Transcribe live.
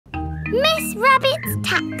Miss Rabbit's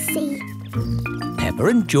taxi. Peppa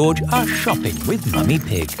and George are shopping with Mummy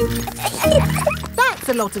Pig. That's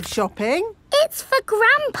a lot of shopping. It's for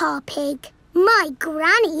Grandpa Pig. My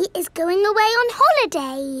granny is going away on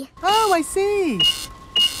holiday. Oh, I see.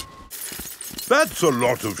 That's a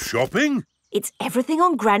lot of shopping. It's everything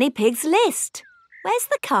on Granny Pig's list. Where's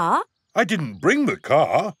the car? I didn't bring the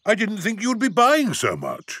car. I didn't think you'd be buying so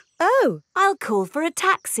much. Oh, I'll call for a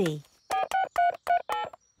taxi.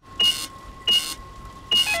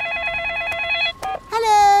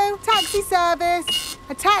 Hello, taxi service.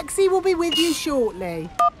 A taxi will be with you shortly.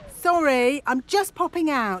 Sorry, I'm just popping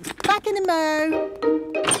out. Back in a mo.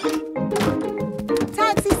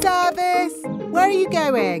 Taxi service. Where are you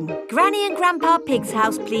going? Granny and Grandpa Pig's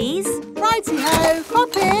house, please. Righty-ho.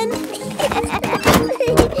 Hop in.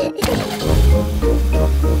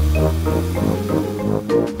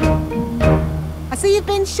 I see you've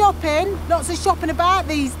been shopping. Lots of shopping about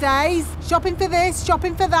these days. Shopping for this,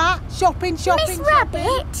 shopping for that. Shopping. Miss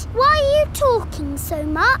Rabbit, why are you talking so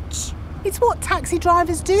much? It's what taxi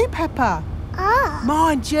drivers do, Peppa. Ah.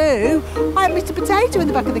 Mind you, I had Mr. Potato in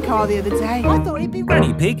the back of the car the other day. I thought he'd be...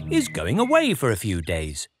 Granny Pig is going away for a few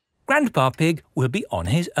days. Grandpa Pig will be on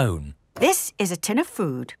his own. This is a tin of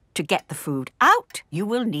food. To get the food out, you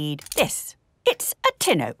will need this. It's a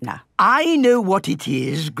tin opener. I know what it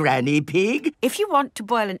is, Granny Pig. If you want to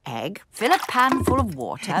boil an egg, fill a pan full of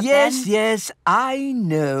water, Yes, I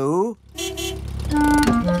know. Granny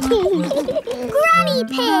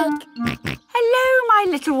Pig! Hello, my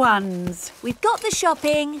little ones. We've got the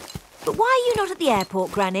shopping. But why are you not at the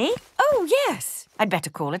airport, Granny? Oh, yes. I'd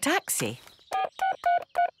better call a taxi.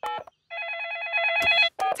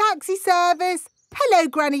 Taxi service. Hello,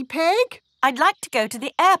 Granny Pig. I'd like to go to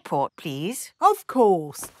the airport, please. Of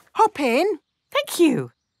course. Hop in. Thank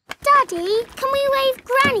you. Daddy, can we wave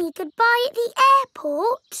Granny goodbye at the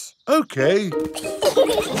airport? OK.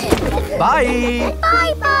 Bye.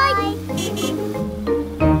 Bye-bye.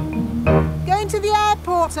 Going to the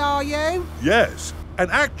airport, are you? Yes. And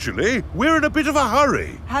actually, we're in a bit of a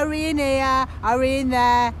hurry. Hurry in here, hurry in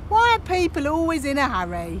there. Why are people always in a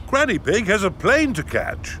hurry? Granny Pig has a plane to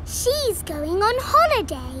catch. She's going on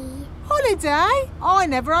holiday. Holiday? I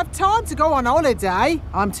never have time to go on holiday.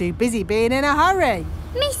 I'm too busy being in a hurry.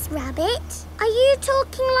 Miss Rabbit, are you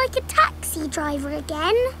talking like a taxi driver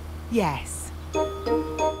again? Yes.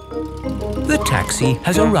 The taxi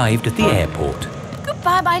has arrived at the airport.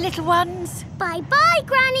 Goodbye, my little ones. Bye-bye,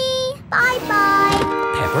 Granny. Bye-bye.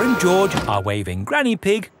 Peppa and George are waving Granny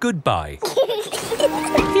Pig goodbye.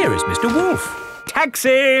 Here is Mr. Wolf.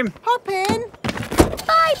 Taxi. Hop in.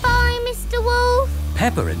 Bye-bye, Mr. Wolf.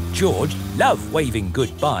 Peppa and George love waving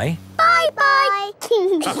goodbye. Bye-bye.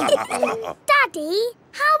 Daddy,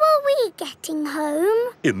 how are we getting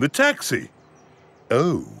home? In the taxi.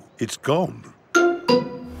 Oh, it's gone.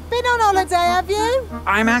 Been on holiday, have you?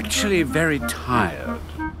 I'm actually very tired.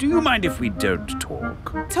 Do you mind if we don't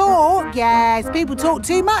talk? Talk? Yes. People talk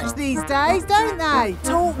too much these days, don't they?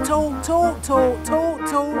 Talk.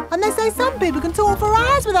 And they say some people can talk for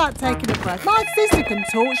hours without taking a breath. My sister can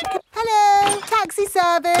talk. She can... Hello, taxi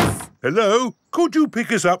service. Hello? Could you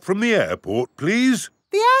pick us up from the airport, please?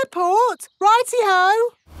 The airport? Righty-ho.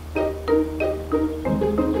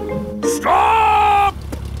 Stop!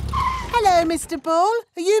 Hello, Mr. Bull.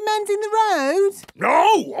 Are you mending the road?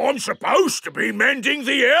 No, I'm supposed to be mending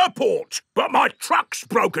the airport, but my truck's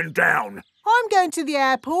broken down. I'm going to the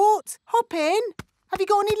airport. Hop in. Have you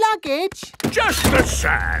got any luggage? Just the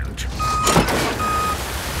sand.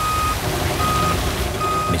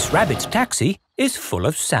 Miss Rabbit's taxi is full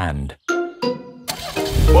of sand.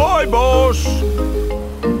 Bye, boss.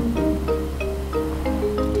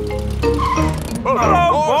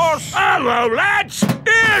 Hello, boss. Hello, lads.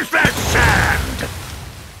 Here's the sand.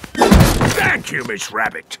 Thank you, Miss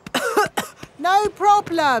Rabbit. No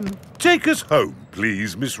problem. Take us home,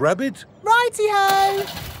 please, Miss Rabbit. Righty-ho.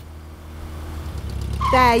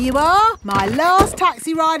 There you are, my last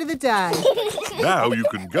taxi ride of the day. Now you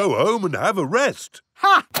can go home and have a rest.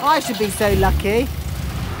 Ha! I should be so lucky.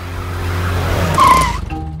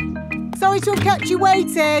 Sorry to have kept you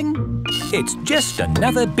waiting. It's just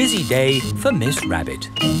another busy day for Miss Rabbit.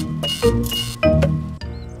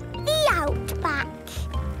 The Outback.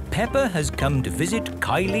 Peppa has come to visit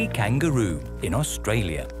Kylie Kangaroo in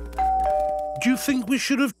Australia. Do you think we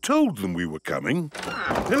should have told them we were coming?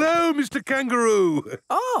 Hello, Mr. Kangaroo.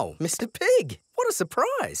 Oh, Mr. Pig. What a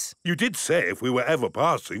surprise. You did say if we were ever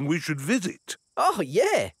passing, we should visit. Oh,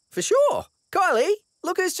 yeah, for sure. Kylie,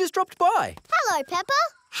 look who's just dropped by. Hello, Peppa.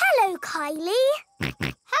 Hello, Kylie.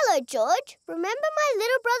 Hello, George. Remember my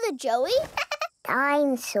little brother Joey?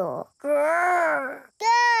 Dinosaur. Grrr.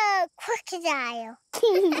 Grrr. crocodile.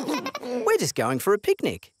 We're just going for a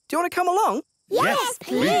picnic. Do you want to come along? Yes,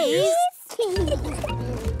 please.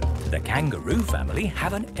 The kangaroo family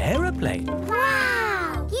have an aeroplane.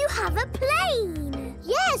 Wow! You have a plane.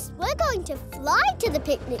 Yes, we're going to fly to the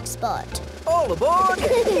picnic spot. All aboard!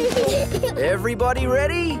 Everybody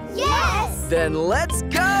ready? Yes! Then let's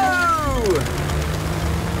go!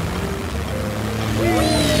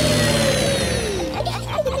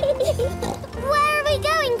 Where are we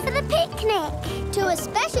going for the picnic? To a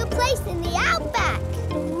special place in the outback.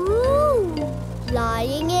 Ooh!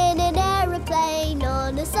 Flying in an aeroplane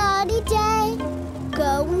on a sunny day.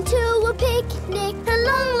 Going to a picnic a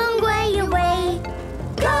long, long way away.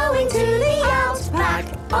 Going to the outback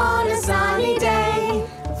on a sunny day.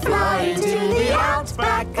 Flying to the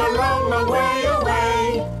outback a long, long way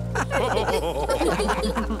away.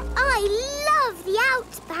 I love the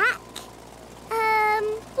outback.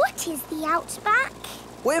 What is the outback?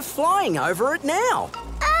 We're flying over it now.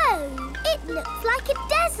 Oh, it looks like a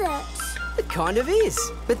desert. It kind of is.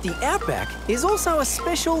 But the outback is also a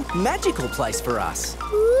special, magical place for us.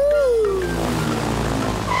 Ooh.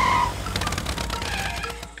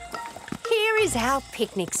 Here is our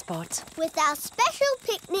picnic spot. With our special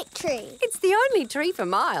picnic tree. It's the only tree for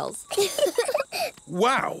miles.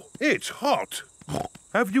 Wow, it's hot.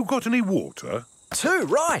 Have you got any water? Too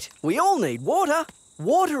right. We all need water.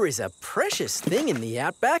 Water is a precious thing in the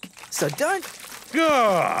outback, so don't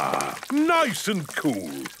Ah, nice and cool.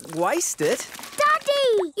 waste it.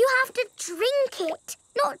 Daddy, you have to drink it,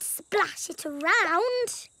 not splash it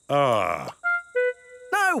around. Ah,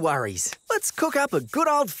 No worries. Let's cook up a good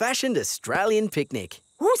old-fashioned Australian picnic.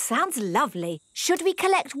 Oh, sounds lovely. Should we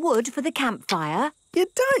collect wood for the campfire? You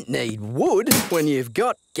don't need wood when you've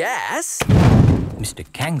got gas. Mr.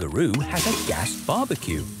 Kangaroo has a gas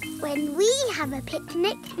barbecue. When we have a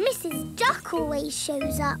picnic, Mrs. Duck always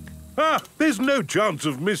shows up. there's no chance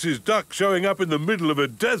of Mrs. Duck showing up in the middle of a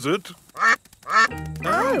desert.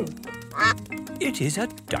 Oh. It is a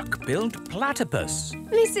duck-billed platypus.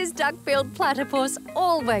 Mrs. Duck-billed Platypus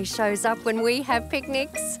always shows up when we have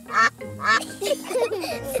picnics.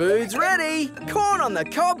 Food's ready. Corn on the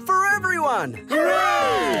cob for everyone.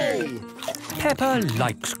 Hooray! Peppa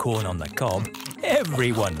likes corn on the cob.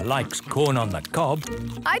 Everyone likes corn on the cob.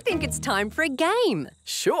 I think it's time for a game.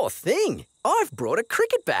 Sure thing. I've brought a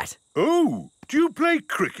cricket bat. Oh, do you play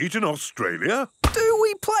cricket in Australia? Do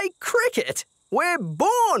we play cricket? We're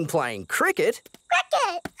born playing cricket.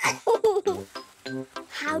 Cricket!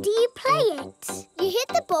 How do you play it? You hit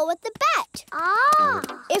the ball with the bat. Ah!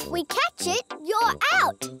 If we catch it, you're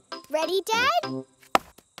out. Ready, Dad?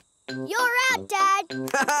 You're out, Dad.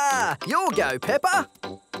 Ha! You'll go, Peppa.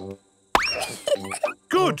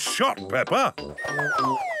 Good shot, Peppa.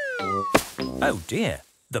 Oh dear,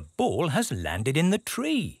 the ball has landed in the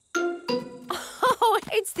tree. Oh,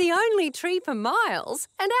 it's the only tree for miles,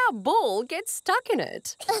 and our ball gets stuck in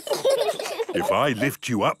it. If I lift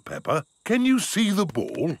you up, Peppa, can you see the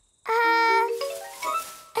ball?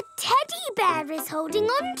 A teddy bear is holding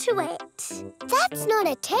on to it. That's not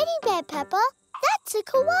a teddy bear, Peppa. That's a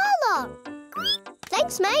koala.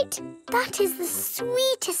 Thanks, mate. That is the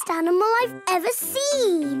sweetest animal I've ever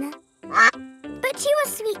seen. But you are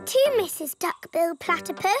sweet too, Mrs. Duck-billed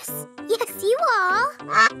Platypus. Yes, you are.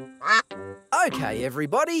 OK,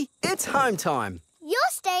 everybody, it's home time.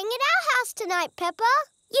 You're staying at our house tonight, Peppa.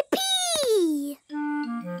 Yippee!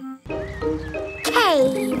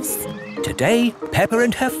 Caves. Today, Peppa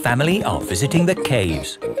and her family are visiting the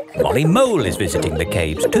caves. Molly Mole is visiting the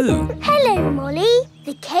caves too. Hello, Molly.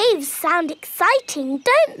 The caves sound exciting,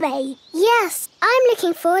 don't they? Yes, I'm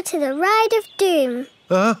looking forward to the Ride of Doom.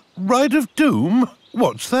 Ride of Doom?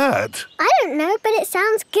 What's that? I don't know, but it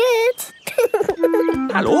sounds good.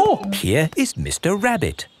 Hello, here is Mr.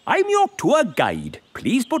 Rabbit. I'm your tour guide.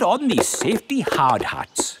 Please put on these safety hard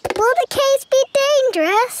hats. Will the caves be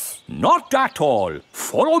dangerous? Not at all.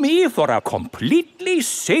 Follow me for a completely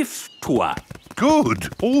safe tour.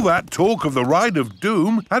 Good. All that talk of the Ride of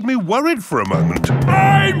Doom had me worried for a moment.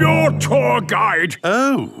 I'm your tour guide.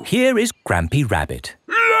 Oh. Here is Grampy Rabbit.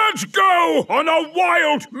 Let's go on a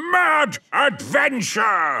wild, mad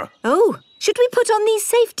adventure! Oh, should we put on these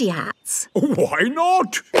safety hats? Why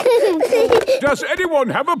not? Does anyone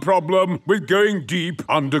have a problem with going deep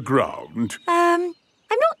underground? I'm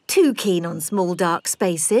not too keen on small dark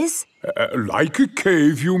spaces. Like a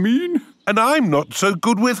cave, you mean? And I'm not so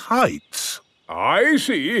good with heights. I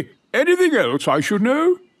see. Anything else I should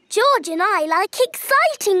know? George and I like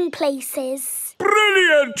exciting places.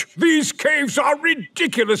 Brilliant! These caves are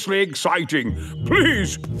ridiculously exciting.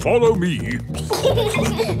 Please follow me.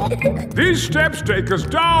 These steps take us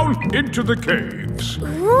down into the caves.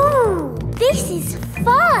 Ooh! is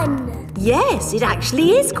fun. Yes, it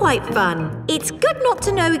actually is quite fun. It's good not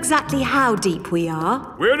to know exactly how deep we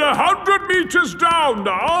are. We're 100 meters down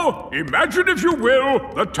now. Imagine, if you will,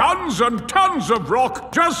 the tons and tons of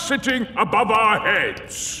rock just sitting above our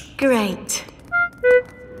heads. Great.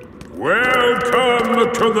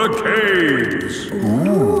 Welcome to the caves.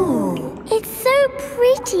 Ooh. It's so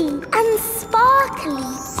pretty and sparkly.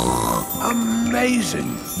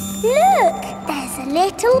 Amazing. Look, there's a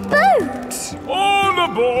little boat. All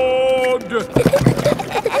aboard!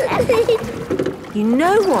 You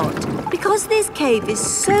know what? Because this cave is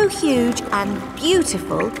so huge and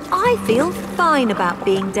beautiful, I feel fine about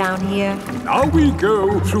being down here. Now we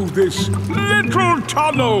go through this little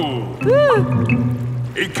tunnel.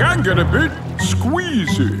 It can get a bit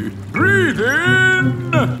squeezy. Breathe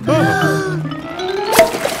in.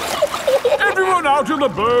 Everyone out of the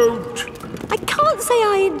boat. I can't say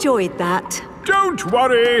I enjoyed that. Don't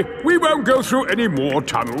worry. We won't go through any more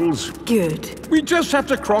tunnels. Good. We just have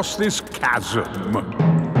to cross this chasm.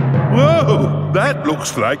 Whoa! That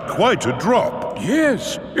looks like quite a drop.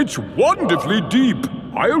 Yes, it's wonderfully deep.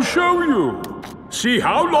 I'll show you. See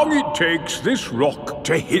how long it takes this rock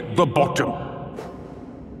to hit the bottom.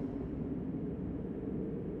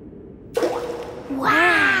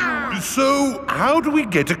 Wow! So, how do we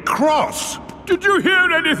get across? Did you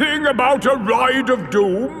hear anything about a ride of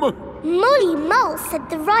doom? Molly Mole said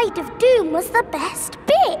the ride of doom was the best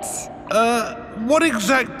bit. What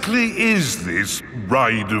exactly is this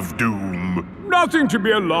ride of doom? Nothing to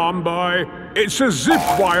be alarmed by. It's a zip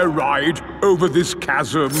wire ride over this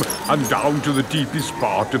chasm and down to the deepest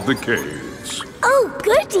part of the caves. Oh,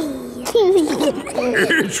 goody!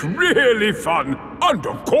 It's really fun and,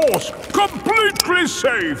 of course, completely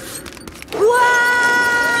safe.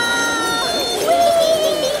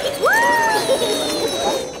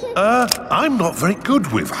 I'm not very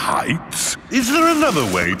good with heights. Is there another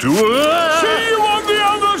way to... See you on the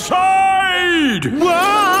other side!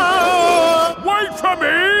 Whoa! Wait for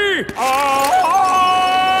me!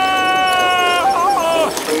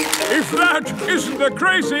 If that isn't the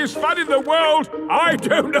craziest fun in the world, I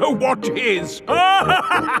don't know what is. It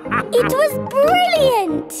was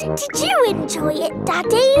brilliant! Did you enjoy it,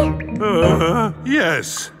 Daddy?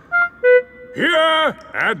 Yes. Here,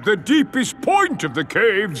 at the deepest point of the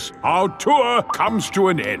caves, our tour comes to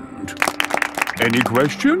an end. Any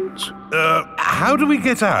questions? How do we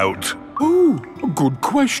get out? Oh, a good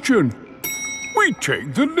question. We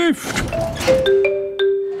take the lift.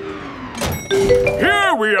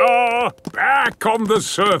 Here we are, back on the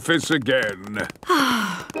surface again.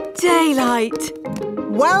 Daylight.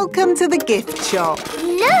 Welcome to the gift shop.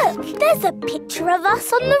 Look, there's a picture of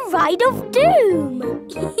us on the ride of doom.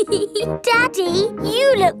 Daddy,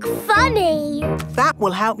 you look funny. That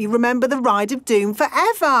will help you remember the ride of doom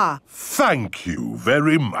forever. Thank you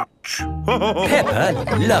very much.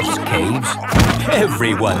 Peppa loves caves.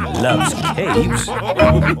 Everyone loves caves.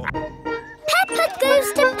 Peppa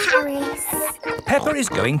goes to Paris. Peppa is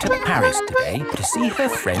going to Paris today to see her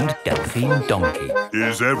friend Delphine Donkey.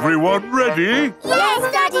 Is everyone ready? Yes,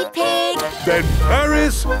 Daddy Pig. Then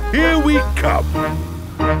Paris, here we come.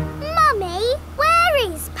 Mummy,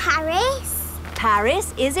 where is Paris?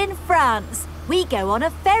 Paris is in France. We go on a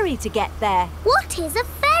ferry to get there. What is a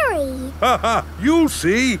ferry? Haha, you'll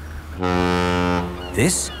see.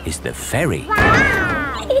 This is the ferry.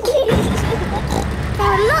 Wow! There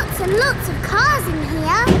are lots and lots of cars in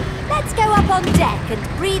here. Let's go up on deck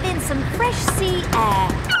and breathe in some fresh sea air.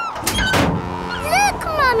 Look,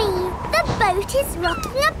 Mummy! The boat is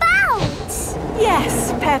rocking about.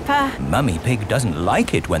 Yes, Peppa. Mummy Pig doesn't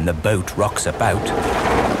like it when the boat rocks about.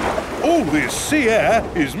 All this sea air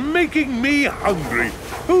is making me hungry.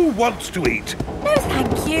 Who wants to eat? No,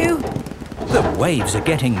 thank you. The waves are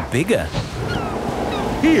getting bigger.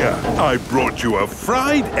 Here, I brought you a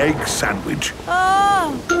fried egg sandwich.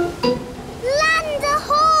 Oh! Land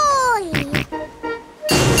ahoy!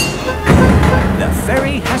 The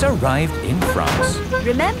ferry has arrived in France.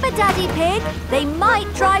 Remember, Daddy Pig? They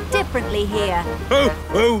might drive differently here.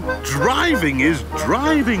 Oh, driving is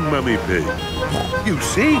driving, Mummy Pig. You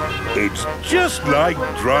see, it's just like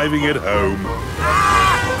driving at home.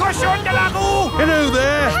 Cochon de la roue! Hello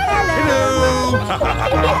there! Hello!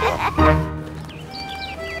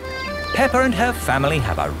 Peppa and her family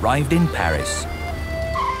have arrived in Paris.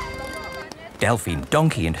 Delphine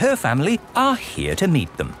Donkey and her family are here to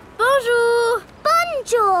meet them. Bonjour!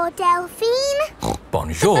 Bonjour, Delphine.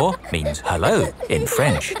 Bonjour means hello in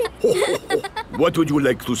French. What would you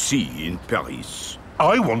like to see in Paris?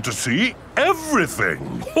 I want to see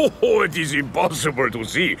everything. Oh, it is impossible to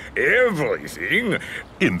see everything.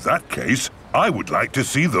 In that case, I would like to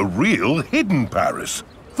see the real hidden Paris.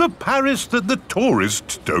 The Paris that the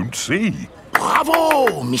tourists don't see.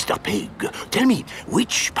 Bravo, Mr. Pig. Tell me,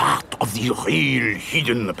 which part of the real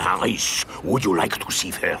hidden Paris would you like to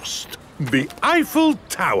see first? The Eiffel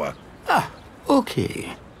Tower. Ah,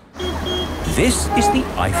 okay. This is the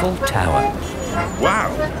Eiffel Tower.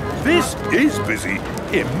 Wow, this is busy.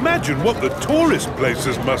 Imagine what the tourist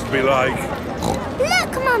places must be like.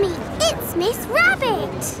 Look, Mummy, it's Miss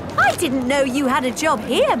Rabbit. I didn't know you had a job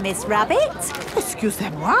here, Miss Rabbit.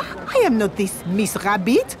 Excusez-moi, I am not this Miss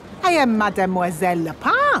Rabbit. I am Mademoiselle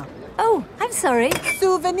Lapin. Oh, I'm sorry.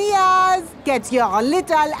 Souvenirs! Get your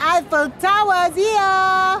little Eiffel Towers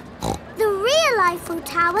here! The real Eiffel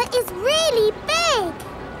Tower is really big.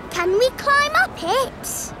 Can we climb up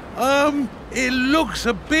it? It looks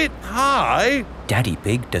a bit high. Daddy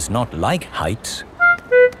Pig does not like heights.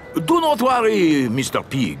 Do not worry, Mr.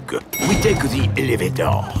 Pig. We take the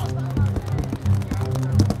elevator.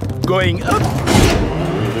 Going up.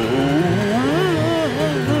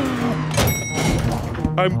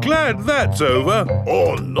 I'm glad that's over.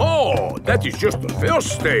 Oh no, that is just the first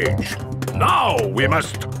stage. Now we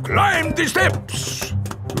must climb the steps.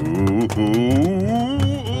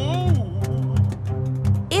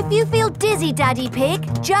 If you feel dizzy, Daddy Pig,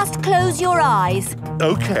 just close your eyes.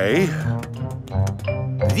 Okay.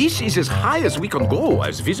 This is as high as we can go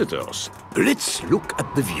as visitors. Let's look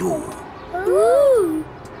at the view. Ooh!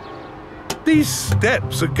 These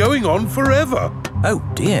steps are going on forever. Oh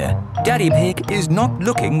dear, Daddy Pig is not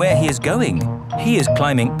looking where he is going. He is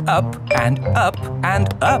climbing up and up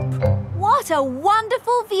and up. What a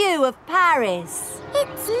wonderful view of Paris.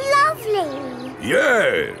 It's lovely.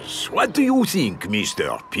 Yes. What do you think,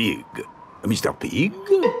 Mr. Pig? Mr. Pig?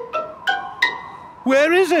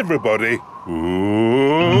 Where is everybody?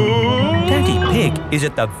 Daddy Pig is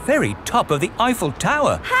at the very top of the Eiffel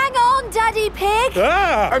Tower. Hang on, Daddy Pig.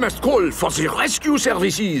 I must call for the rescue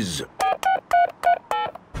services.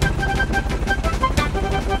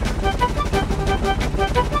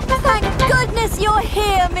 Thank goodness you're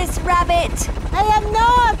here, Miss Rabbit. I am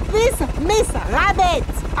not this Miss Rabbit.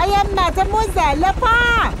 I am Mademoiselle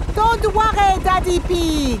Lapin. Don't worry, Daddy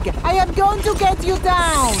Pig. I am going to get you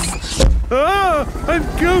down. I'm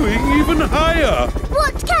going even higher.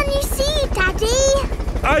 What can you see, Daddy?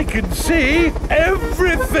 I can see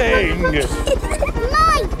everything.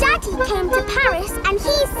 My daddy came to Paris and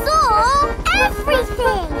he saw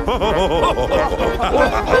everything.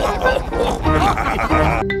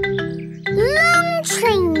 Long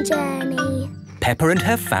train journey. Peppa and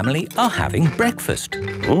her family are having breakfast.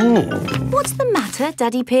 Oh. What's the matter,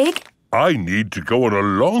 Daddy Pig? I need to go on a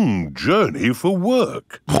long journey for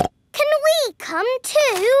work. Can we come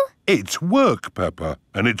too? It's work, Peppa,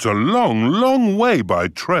 and it's a long, long way by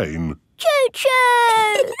train.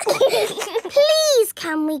 Choo-choo! Please,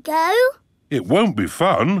 can we go? It won't be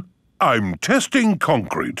fun. I'm testing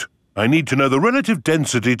concrete. I need to know the relative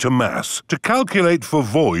density to mass to calculate for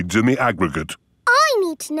voids in the aggregate. I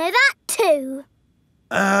need to know that too.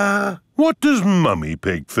 What does Mummy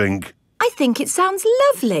Pig think? I think it sounds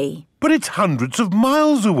lovely. But it's hundreds of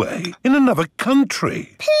miles away, in another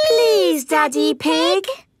country. Please, Daddy Pig.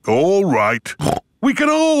 All right. We can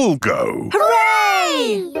all go.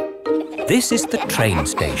 Hooray! This is the train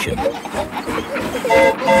station.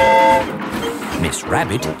 Miss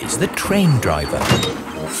Rabbit is the train driver.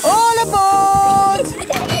 All aboard!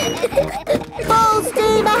 Full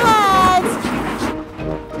steam ahead!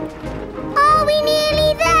 Are we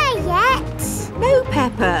nearly there yet? No,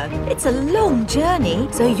 Peppa. It's a long journey,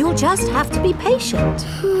 so you'll just have to be patient.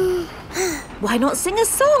 Why not sing a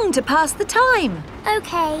song to pass the time?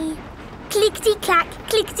 OK. Clickety-clack,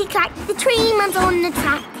 clickety-clack, the train runs on the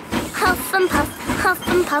track. Huff and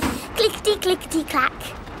puff, clickety-clickety-clack.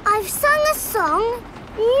 I've sung a song.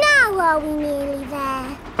 Now are we nearly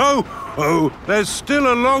there? Oh, there's still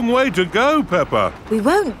a long way to go, Peppa. We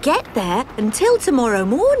won't get there until tomorrow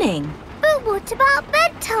morning. But what about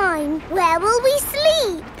bedtime? Where will we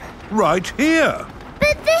sleep? Right here.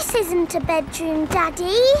 But this isn't a bedroom,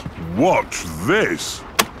 Daddy. Watch this.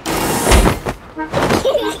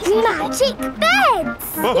 Magic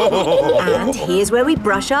beds! And here's where we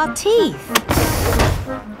brush our teeth.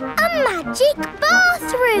 A magic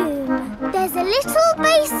bathroom! There's a little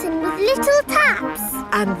basin with little taps.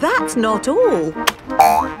 And that's not all.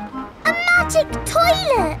 A magic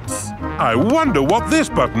toilet! I wonder what this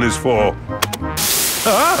button is for.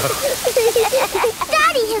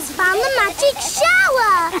 Daddy has found the magic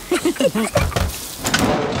shower!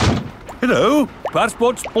 Hello?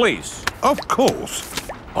 Passports, please. Of course.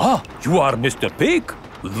 Ah, you are Mr. Pig?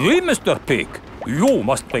 The Mr. Pig. You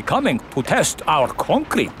must be coming to test our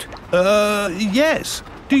concrete. Yes.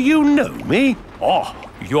 Do you know me? Oh,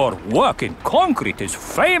 your work in concrete is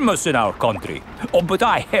famous in our country. Oh, but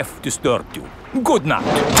I have disturbed you. Good night.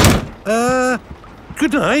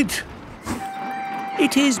 Good night.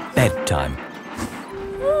 It is bedtime.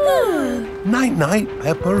 Night-night,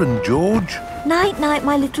 Peppa and George. Night-night,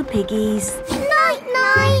 my little piggies.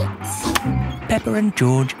 Night-night. Peppa and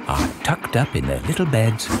George are tucked up in their little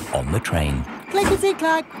beds on the train.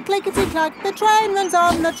 Clickety-clack, clickety-clack, the train runs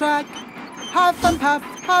on the track. Huff and puff,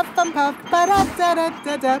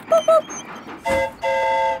 ba-da-da-da-da, boop-boop.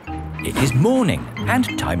 It is morning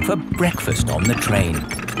and time for breakfast on the train.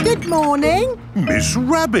 Good morning. Miss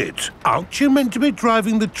Rabbit, aren't you meant to be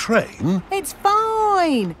driving the train? It's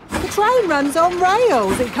fine. The train runs on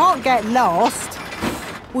rails. It can't get lost.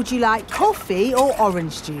 Would you like coffee or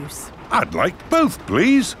orange juice? I'd like both,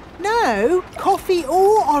 please. No, coffee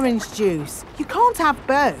or orange juice. You can't have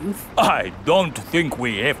both. I don't think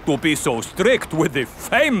we have to be so strict with the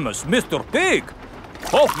famous Mr. Pig.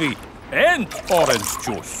 Coffee and orange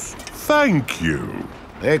juice. Thank you.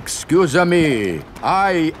 Excuse me,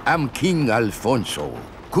 I am King Alfonso.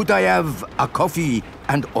 Could I have a coffee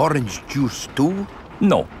and orange juice too?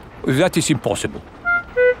 No, that is impossible.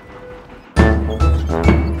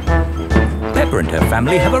 Peppa and her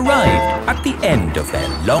family have arrived at the end of their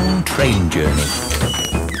long train journey.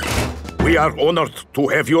 We are honored to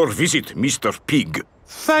have your visit, Mr. Pig.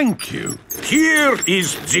 Thank you. Here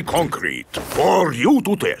is the concrete for you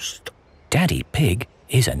to test. Daddy Pig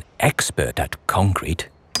is an expert at concrete.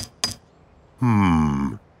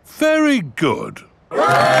 Very good.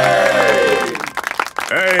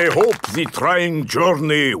 I hope the trying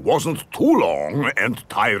journey wasn't too long and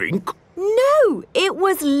tiring. No, it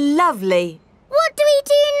was lovely. What do we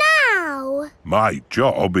do now? My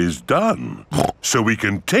job is done, so we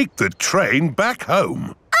can take the train back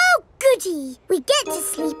home. Oh, goody! We get to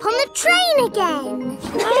sleep on the train again.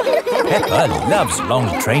 Peppa loves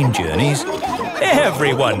long train journeys.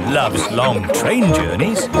 Everyone loves long train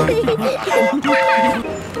journeys. The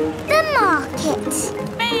market.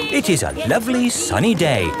 It is a lovely sunny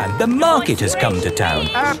day and the market has come to town.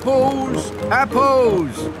 Apples!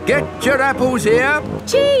 Apples! Get your apples here.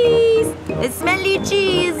 Cheese! Smelly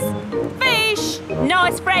cheese. Fish!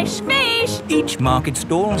 Nice fresh fish! Each market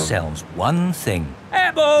stall sells one thing.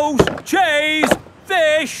 Apples, cheese,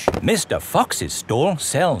 fish. Mr. Fox's stall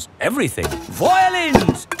sells everything.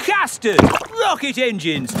 Violins, custard, rocket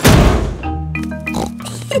engines.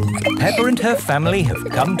 Peppa and her family have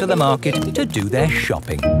come to the market to do their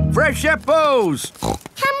shopping. Fresh apples!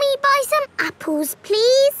 Can we buy some apples,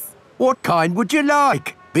 please? What kind would you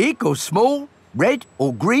like? Big or small? Red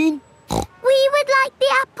or green? We would like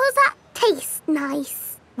the apples that taste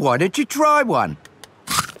nice. Why don't you try one?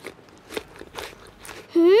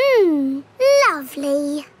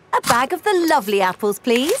 Lovely. A bag of the lovely apples,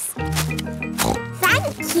 please.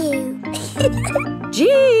 Thank you.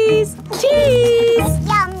 Cheese! Cheese!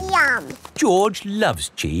 Yum, yum. George loves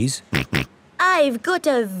cheese. I've got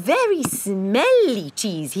a very smelly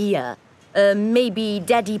cheese here. Maybe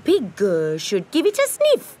Daddy Pig should give it a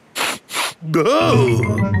sniff.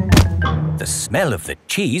 The smell of the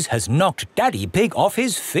cheese has knocked Daddy Pig off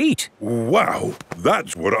his feet. Wow,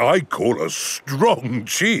 that's what I call a strong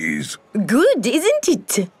cheese. Good, isn't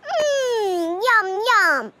it? Yum,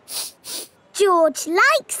 yum. George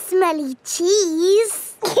likes smelly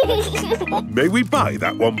cheese. May we buy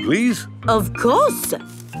that one, please? Of course.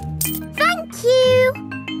 Thank you.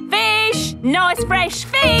 Fish! Nice fresh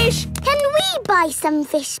fish! Can we buy some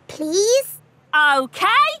fish, please? OK,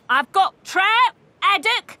 I've got trout,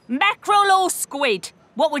 haddock, mackerel or squid.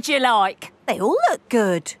 What would you like? They all look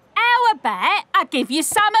good. How about I give you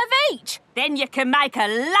some of each? Then you can make a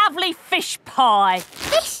lovely fish pie.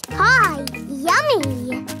 Fish pie.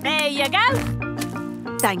 Yummy. There you go.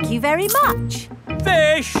 Thank you very much.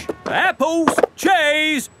 Fish, apples,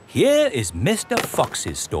 cheese. Here is Mr.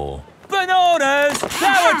 Fox's stall. Bananas,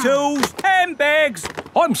 flower tools, handbags.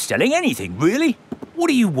 I'm selling anything, really. What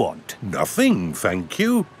do you want? Nothing, thank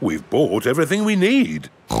you. We've bought everything we need.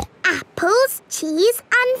 Apples, cheese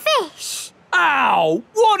and fish. Ow!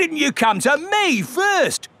 Why didn't you come to me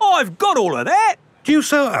first? I've got all of that. Do you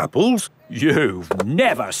sell apples? You've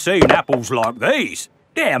never seen apples like these.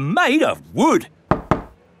 They're made of wood.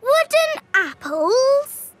 Wooden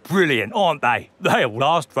apples? Brilliant, aren't they? They'll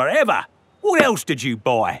last forever. What else did you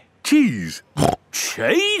buy? Cheese.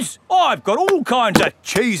 Cheese? I've got all kinds of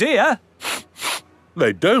cheese here.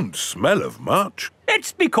 They don't smell of much.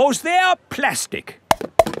 It's because they're plastic.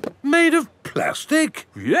 Made of plastic?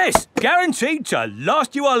 Yes, guaranteed to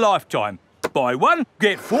last you a lifetime. Buy one,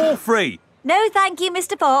 get 4 free. No, thank you,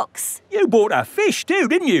 Mr. Fox. You bought a fish too,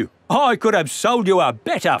 didn't you? I could have sold you a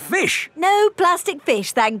better fish. No plastic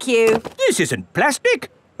fish, thank you. This isn't plastic.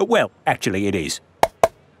 Well, actually it is.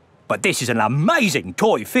 But this is an amazing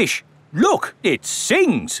toy fish. Look, it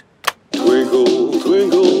sings. Twinkle,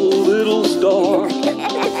 twinkle, little star,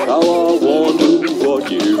 how I wonder what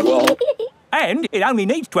you are. And it only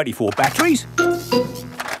needs 24 batteries.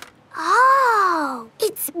 Oh,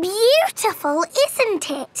 it's beautiful, isn't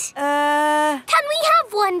it? Can we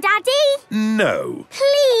have one, Daddy? No.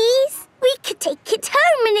 Please? We could take it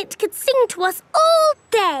home and it could sing to us all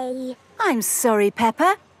day. I'm sorry,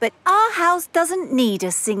 Peppa, but our house doesn't need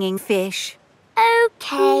a singing fish.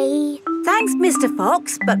 OK. Thanks, Mr.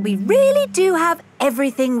 Fox, but we really do have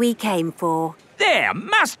everything we came for. There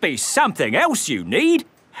must be something else you need.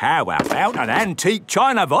 How about an antique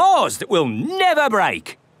china vase that will never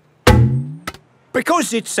break?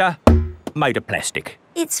 Because it's made of plastic.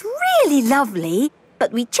 It's really lovely,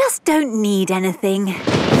 but we just don't need anything.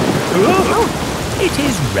 Oh, it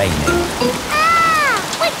is raining. Ah!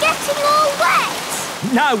 We're getting all wet!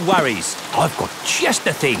 No worries. I've got just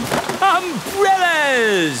the thing.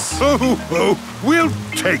 Umbrellas! Oh, we'll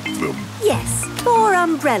take them. Yes, 4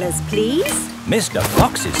 umbrellas, please. Mr.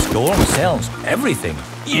 Fox's stall sells everything.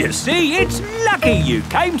 You see, it's lucky you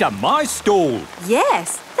came to my stall.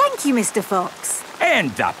 Yes, thank you, Mr. Fox.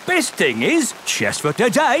 And the best thing is, just for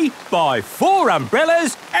today, buy 4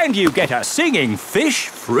 umbrellas and you get a singing fish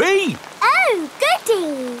free. Oh,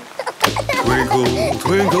 goody! Twinkle,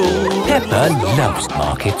 twinkle. Peppa loves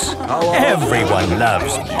markets. Everyone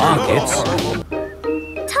loves markets.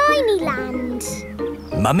 Tinyland.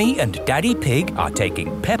 Mummy and Daddy Pig are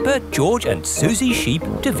taking Peppa, George and Susie Sheep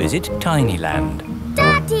to visit Tinyland.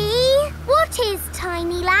 Daddy, what is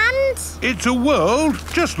Tinyland? It's a world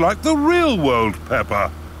just like the real world,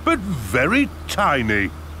 Peppa, but very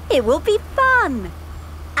tiny. It will be fun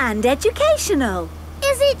and educational.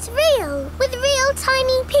 Is it real, with real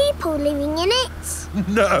tiny people living in it?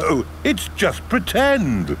 No, it's just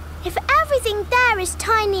pretend. If everything there is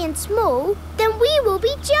tiny and small, then we will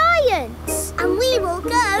be giants. And we will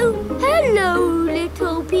go, hello,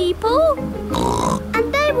 little people.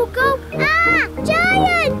 And they will go, ah,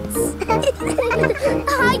 giants!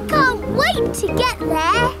 I can't wait to get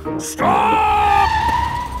there. Stop!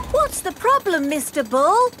 What's the problem, Mr.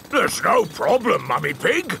 Bull? There's no problem, Mummy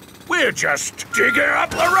Pig. We're just digging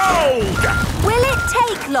up the road. Will it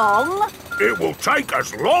take long? It will take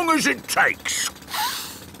as long as it takes.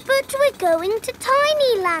 But we're going to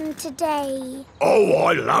Tinyland today. Oh,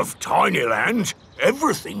 I love Tinyland.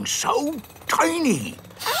 Everything's so tiny.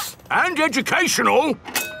 And educational.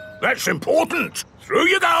 That's important. Through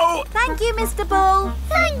you go. Thank you, Mr. Bull.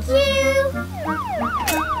 Thank you.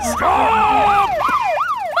 Stop!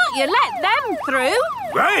 But you let them through.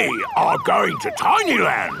 They are going to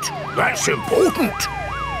Tinyland. That's important.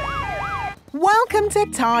 Welcome to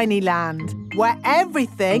Tinyland, where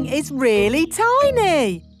everything is really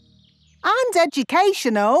tiny. And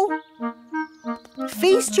educational.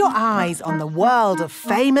 Feast your eyes on the world of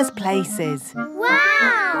famous places.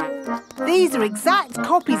 Wow! These are exact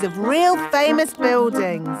copies of real famous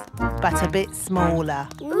buildings, but a bit smaller.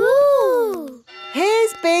 Ooh!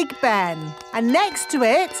 Here's Big Ben, and next to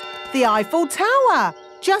it, the Eiffel Tower,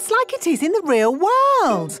 just like it is in the real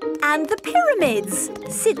world. And the pyramids,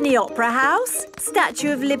 Sydney Opera House,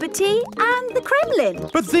 Statue of Liberty and the Kremlin.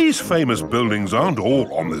 But these famous buildings aren't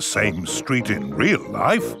all on the same street in real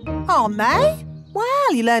life. Aren't they?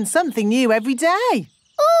 Well, you learn something new every day.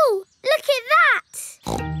 Ooh, look at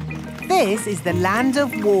that! This is the land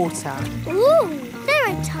of water. Ooh, there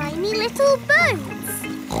are tiny little boats.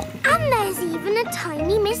 And there's even a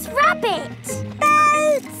tiny Miss Rabbit.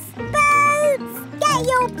 Boats! Boats! Get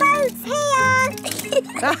your boats here!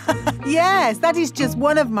 Yes, that is just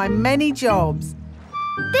one of my many jobs.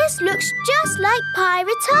 This looks just like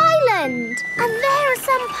Pirate Island. And there are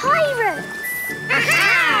some pirates.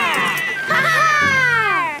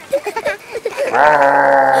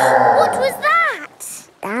 What was that?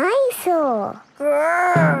 Dinosaur.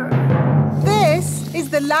 This is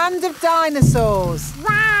the land of dinosaurs.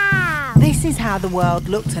 Wow! This is how the world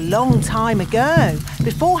looked a long time ago,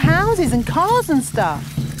 before houses and cars and stuff.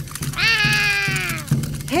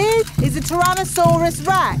 Here is a Tyrannosaurus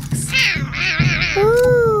Rex.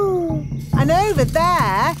 Ooh! And over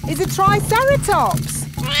there is a Triceratops.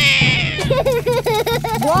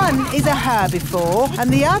 One is a herbivore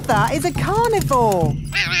and the other is a carnivore.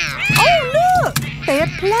 Oh, look! They are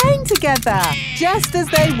playing together, just as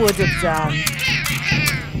they would have done.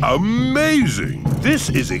 Amazing! This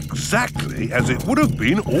is exactly as it would have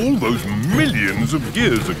been all those millions of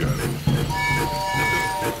years ago.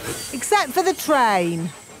 Except set for the train.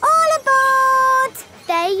 All aboard!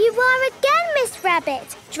 There you are again, Miss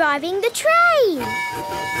Rabbit, driving the train.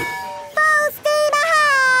 Full steam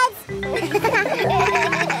ahead!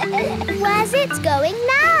 Where's it going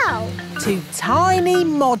now? To tiny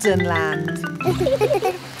modern land.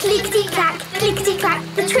 Clickety-clack, clickety-clack,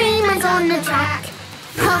 the train was on the track.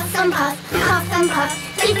 Puff and puff,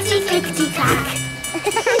 clickety-clickety-clack.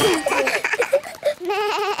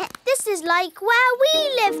 This is like where we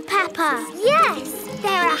live, Peppa. Yes,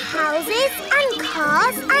 there are houses and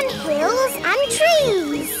cars and hills and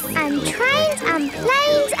trees and trains and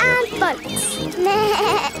planes and boats.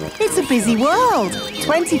 It's a busy world.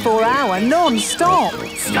 24-hour non-stop.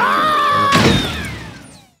 Stop!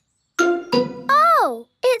 Oh,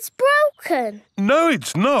 it's broken. No,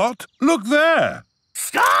 it's not. Look there.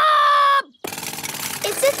 Stop!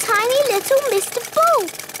 It's a tiny little Mr. Bull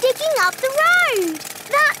digging up the road.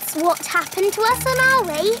 That's what happened to us on our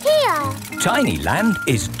way here. Tiny Land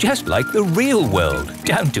is just like the real world,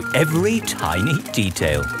 down to every tiny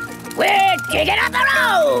detail. We're digging up the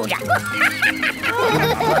road!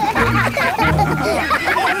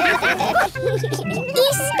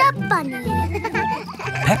 Easter Bunny.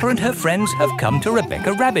 Peppa and her friends have come to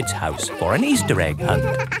Rebecca Rabbit's house for an Easter egg hunt.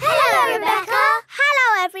 Hello, Rebecca.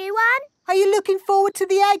 Hello, everyone. Are you looking forward to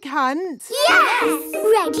the egg hunt? Yes!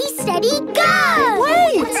 Ready, steady, go!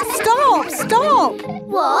 Wait! Stop!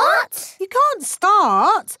 What? You can't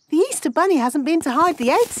start. The Easter Bunny hasn't been to hide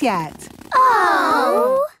the eggs yet.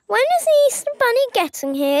 Oh. When is the Easter Bunny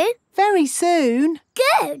getting here? Very soon.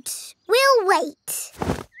 Good. We'll wait.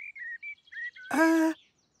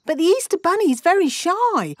 But the Easter Bunny is very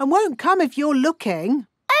shy and won't come if you're looking.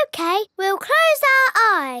 OK, we'll close our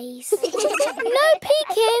eyes. No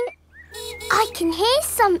peeking. I can hear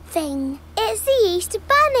something. It's the Easter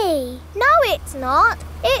Bunny. No, it's not.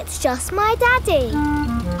 It's just my daddy.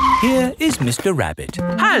 Here is Mr. Rabbit.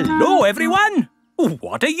 Hello, everyone.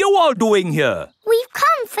 What are you all doing here? We've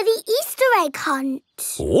come for the Easter egg hunt.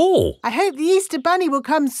 Oh. I hope the Easter Bunny will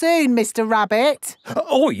come soon, Mr. Rabbit.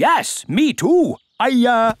 Oh, yes, me too.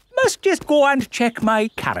 I must just go and check my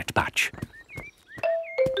carrot patch.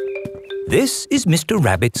 This is Mr.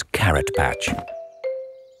 Rabbit's carrot patch.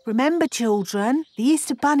 Remember, children, the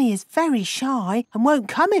Easter Bunny is very shy and won't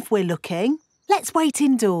come if we're looking. Let's wait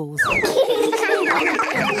indoors.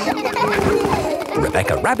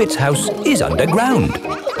 Rebecca Rabbit's house is underground.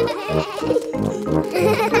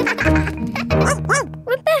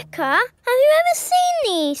 Rebecca, have you ever seen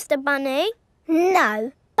the Easter Bunny?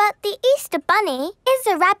 No, but the Easter Bunny is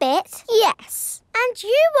a rabbit. Yes. And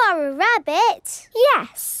you are a rabbit.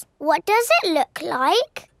 Yes. What does it look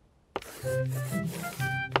like?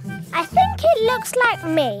 I think it looks like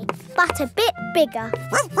me, but a bit bigger.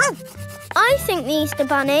 I think the Easter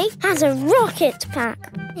Bunny has a rocket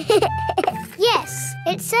pack. Yes,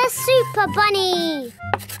 it's a super bunny.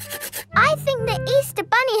 I think the Easter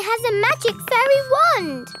Bunny has a magic fairy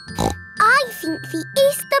wand. I think the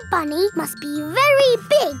Easter Bunny must be very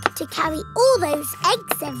big to carry all those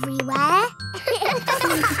eggs everywhere.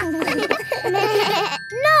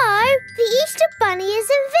 No, the Easter Bunny is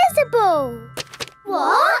invisible.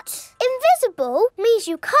 What? Invisible means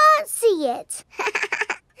you can't see it.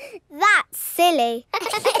 That's silly.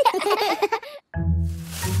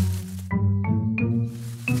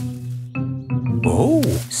 Oh,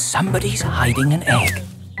 somebody's hiding an egg.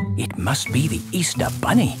 It must be the Easter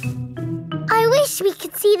Bunny. I wish we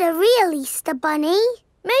could see the real Easter Bunny.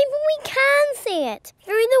 Maybe we can see it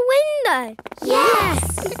through the window. Yes!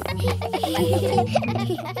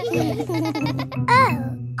 Oh,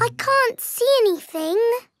 I can't see anything.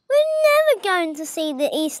 We're never going to see the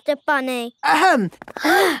Easter Bunny.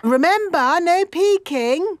 Remember, no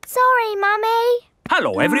peeking. Sorry, Mummy.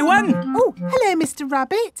 Hello, everyone. Oh, hello, Mr.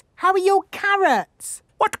 Rabbit. How are your carrots?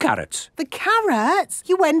 What carrots? The carrots.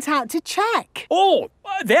 You went out to check. Oh,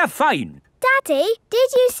 they're fine. Daddy,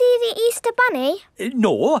 did you see the Easter Bunny?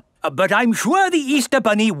 No, but I'm sure the Easter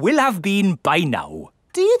Bunny will have been by now.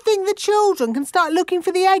 Do you think the children can start looking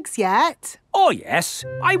for the eggs yet? Oh, yes,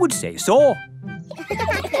 I would say so.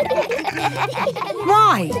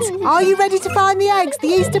 Right. Are you ready to find the eggs the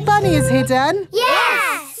Easter Bunny has hidden?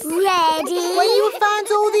 Yes! Ready? When you have found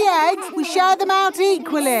all the eggs, we share them out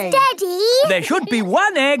equally. Steady! There should be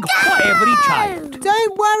one egg for every child.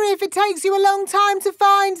 Don't worry if it takes you a long time to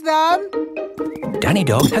find them. Danny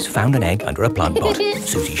Dog has found an egg under a plant pot.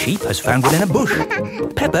 Susie Sheep has found one in a bush.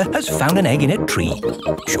 Peppa has found an egg in a tree.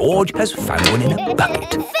 George has found one in a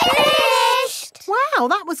bucket. Finished! Wow,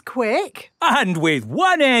 that was quick. And with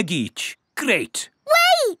one egg each. Great.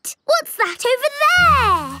 Wait! What's that over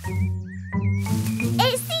there?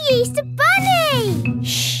 It's the Easter Bunny!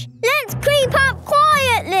 Shh! Let's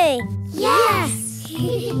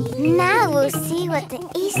Now we'll see what the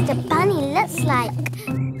Easter Bunny looks like.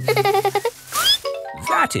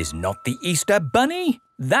 That is not the Easter Bunny.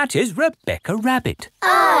 That is Rebecca Rabbit.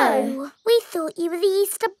 Oh, we thought you were the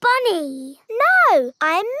Easter Bunny. No,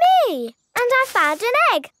 I'm me. And I found an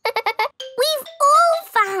egg. We've all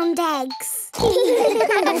found eggs.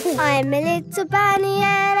 I'm a little bunny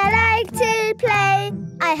and I like to play.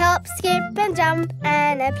 I hop, skip and jump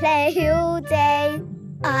and I play all day.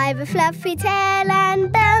 I've a fluffy tail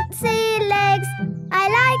and bouncy legs. I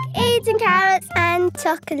like eating carrots and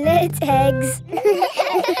chocolate eggs. We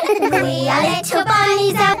are little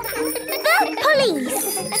bunnies of the police.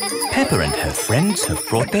 Peppa and her friends have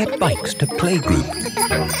brought their bikes to playgroup.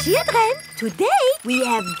 Children, today we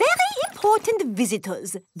have very important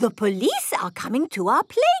visitors. The police are coming to our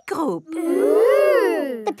playgroup.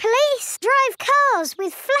 Ooh. The police drive cars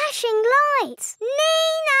with flashing lights.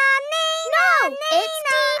 Nina, Nina, no, it's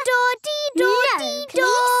dee-door, dee-door, dee-door.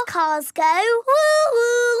 Police cars go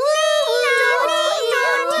woo-woo, woo-woo.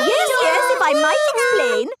 Yes, if I might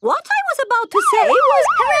explain, what I was about to say was...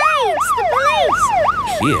 Hooray, it's the police!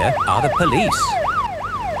 Here are the police.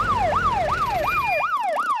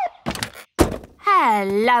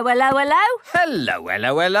 Hello, hello, hello. Hello,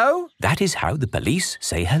 hello, hello. That is how the police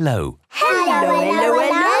say hello. Hello, hello,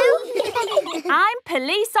 hello. I'm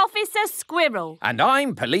Police Officer Squirrel. And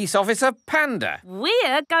I'm Police Officer Panda.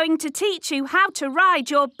 We're going to teach you how to ride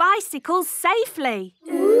your bicycles safely.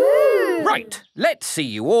 Ooh. Right, let's see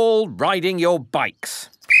you all riding your bikes.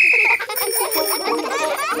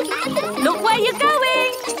 Look where you're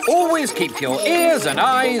going. Always keep your ears and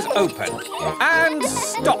eyes open. And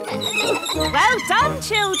stop. Well done,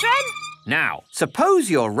 children. Now, suppose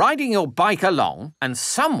you're riding your bike along and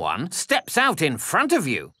someone steps out in front of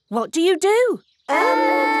you. What do you do?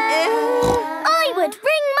 I would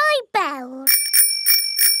ring my bell.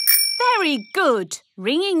 Very good.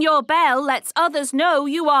 Ringing your bell lets others know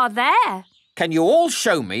you are there. Can you all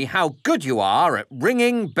show me how good you are at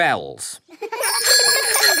ringing bells?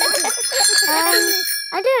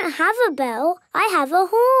 I don't have a bell. I have a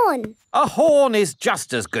horn. A horn is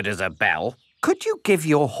just as good as a bell. Could you give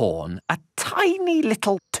your horn a tiny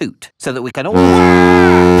little toot so that we can all...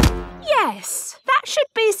 Yes, that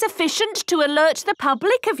should be sufficient to alert the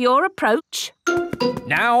public of your approach.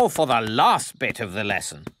 Now for the last bit of the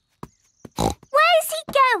lesson. Where's he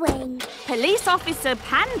going? Police Officer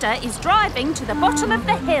Panda is driving to the bottom of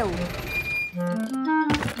the hill.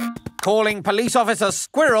 Calling Police Officer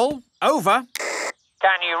Squirrel. Over.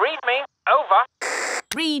 Can you read me? Over.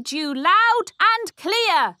 Read you loud and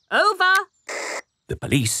clear. Over. The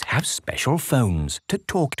police have special phones to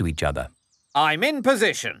talk to each other. I'm in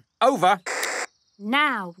position. Over.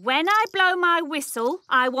 Now, when I blow my whistle,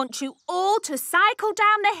 I want you all to cycle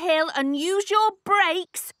down the hill and use your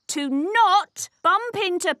brakes to not bump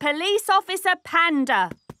into Police Officer Panda.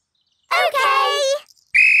 OK.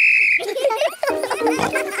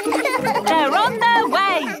 They're on their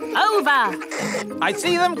way. Over. I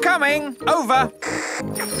see them coming. Over.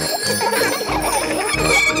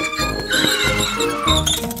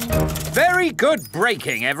 Very good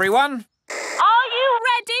braking, everyone. Are you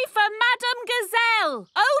ready for Madame Gazelle?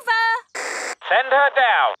 Over. Send her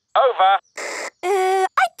down. Over.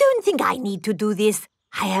 I don't think I need to do this.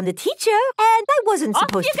 I am the teacher, and I wasn't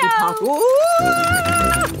supposed to be talking.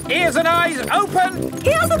 Ears and eyes open.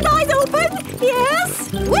 Ears and eyes open.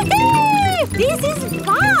 Yes. Whee! This is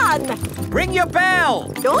fun. Ring your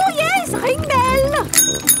bell. Oh, yes, ring bell.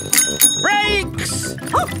 Brakes.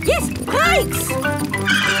 Oh, yes, brakes.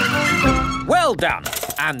 Well done.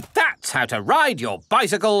 And that's how to ride your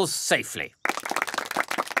bicycles safely.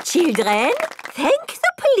 Children, thank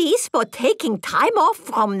the police for taking time off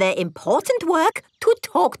from their important work to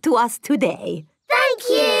talk to us today. Thank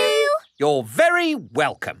you. You're very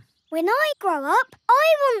welcome. When I grow up,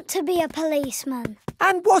 I want to be a policeman.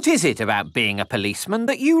 And what is it about being a policeman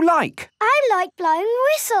that you like? I like blowing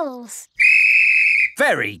whistles.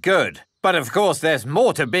 Very good. But of course there's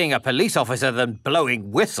more to being a police officer than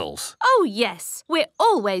blowing whistles. Oh, yes. We're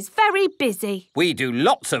always very busy. We do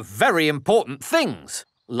lots of very important things,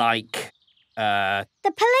 like... The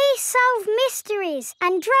police solve mysteries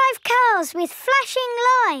and drive cars with flashing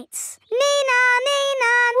lights. Nina,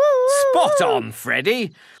 Nina, woo! Spot on,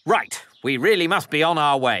 Freddy. Right, we really must be on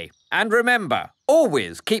our way. And remember,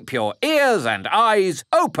 always keep your ears and eyes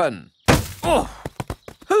open. Oh,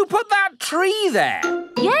 who put that tree there?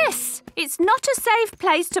 Yes, it's not a safe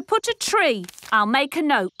place to put a tree. I'll make a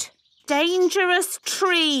note. Dangerous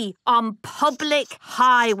tree on public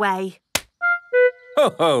highway.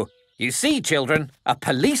 Ho ho. You see, children, a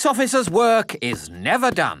police officer's work is never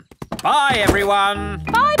done. Bye, everyone.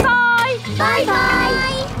 Bye-bye.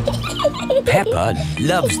 Bye-bye. Peppa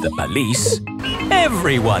loves the police.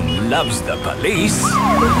 Everyone loves the police.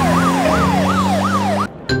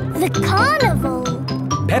 The carnival.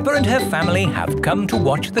 Peppa and her family have come to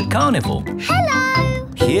watch the carnival. Hello.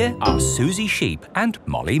 Here are Susie Sheep and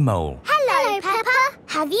Molly Mole. Hello, Peppa.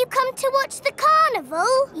 Have you come to watch the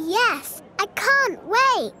carnival? Yes. I can't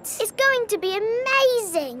wait. It's going to be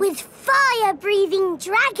amazing. With fire-breathing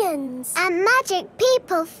dragons. And magic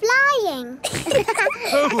people flying.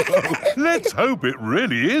 Let's hope it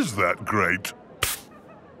really is that great.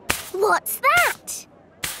 What's that?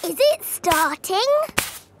 Is it starting?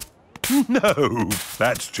 No,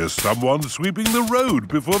 that's just someone sweeping the road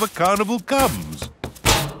before the carnival comes.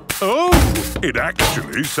 Oh, it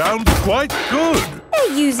actually sounds quite good.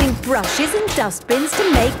 They're using brushes and dustbins to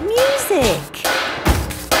make music.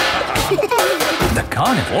 The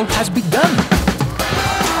carnival has begun.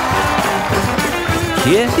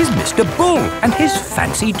 Here is Mr. Bull and his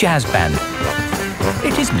fancy jazz band.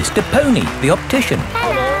 It is Mr. Pony, the optician.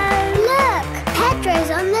 Hello. Look, Pedro's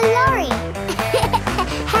on the lorry.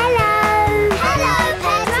 Hello. Hello,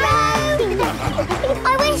 Pedro.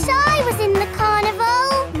 I wish I was in the carnival.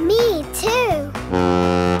 Me too.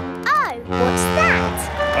 Oh, what's that?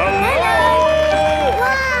 Hello.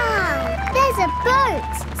 Wow, there's a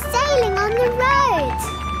boat sailing on the road.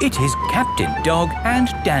 It is Captain Dog and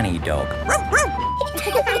Danny Dog.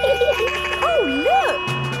 Oh, look!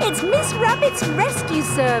 It's Miss Rabbit's rescue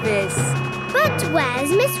service. But where's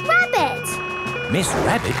Miss Rabbit? Miss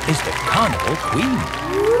Rabbit is the carnival queen.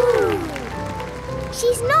 Ooh.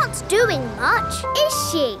 She's not doing much, is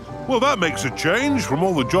she? Well, that makes a change from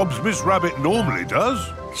all the jobs Miss Rabbit normally does.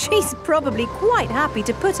 She's probably quite happy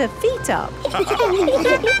to put her feet up.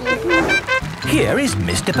 Here is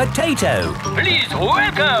Mr. Potato. Please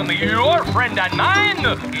welcome your friend and mine,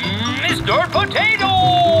 Mr. Potato!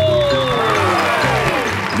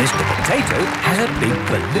 Mr. Potato has a big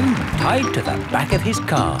balloon tied to the back of his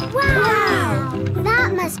car. Wow!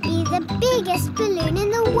 That must be the biggest balloon in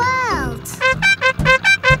the world.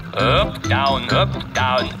 Up, down,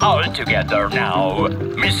 all together now.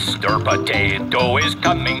 Mr. Potato is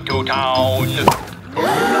coming to town.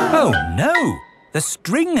 Oh, no! The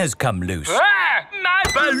string has come loose. Ah! My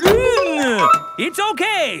balloon! It's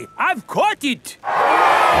okay. I've caught it.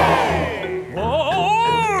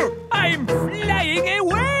 Oh! I'm flying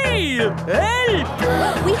away!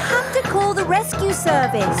 Help! We have to call the rescue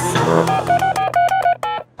service.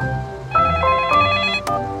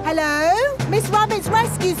 Hello? Miss Rabbit's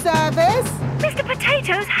rescue service? Mr.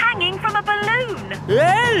 Potato's hanging from a balloon.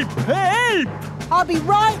 Help! Help! I'll be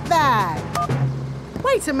right there.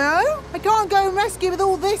 Wait a mo. I can't go and rescue with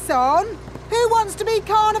all this on. Who wants to be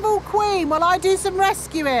Carnival Queen while I do some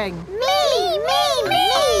rescuing? Me!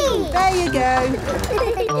 There you go.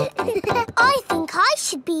 I think I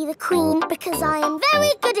should be the queen because I am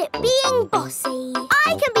very good at being bossy.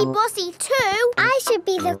 I can be bossy too. I should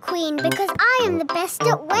be the queen because I am the best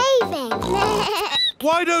at waving.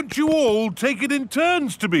 Why don't you all take it in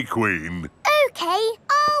turns to be queen? OK,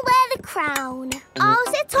 I'll wear the crown. I'll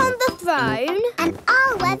sit on the throne and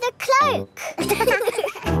I'll wear the cloak.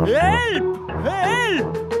 Help!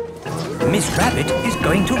 Help! Miss Rabbit is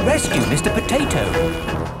going to rescue Mr. Potato.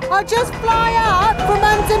 I'll just fly up from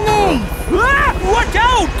underneath. Ah! Watch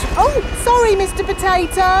out! Oh, sorry, Mr.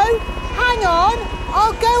 Potato. Hang on,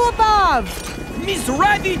 I'll go above. Miss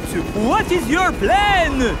Rabbit, what is your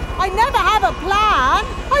plan? I never have a plan.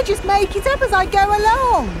 I just make it up as I go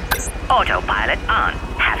along. Autopilot on.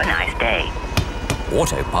 Have a nice day.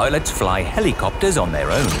 Autopilots fly helicopters on their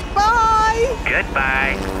own. Bye.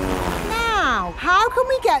 Goodbye. Now, how can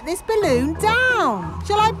we get this balloon down?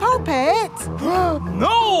 Shall I pop it?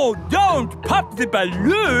 No, don't pop the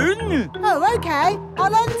balloon. Oh, OK.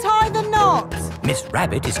 I'll untie the knot. Miss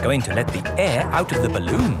Rabbit is going to let the air out of the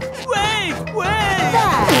balloon. Wait!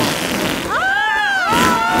 There.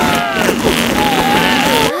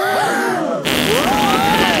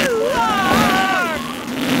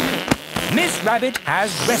 Miss Rabbit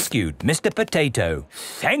has rescued Mr. Potato.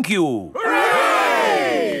 Thank you.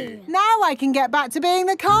 Hooray! Now I can get back to being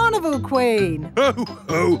the Carnival Queen.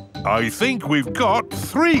 Oh, I think we've got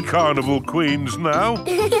 3 Carnival Queens now.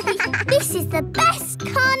 This is the best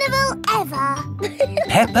carnival ever.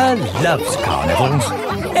 Peppa loves carnivals.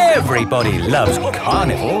 Everybody loves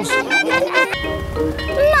carnivals.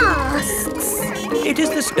 Masks. It is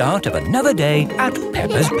the start of another day at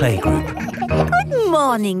Peppa's playgroup. Good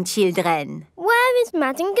morning, children. Where is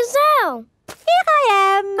Madame Gazelle? Here I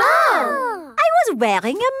am. Oh. I was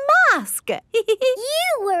wearing a mask.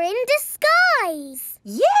 You were in disguise.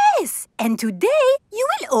 Yes, and today you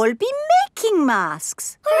will all be making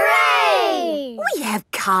masks. Hooray! We have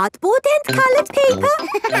cardboard and coloured paper,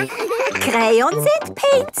 crayons and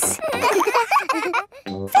paints,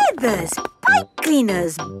 feathers, pipe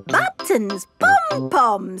cleaners, buttons,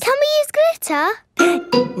 pom-poms. Can we use glitter?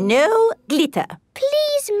 No glitter.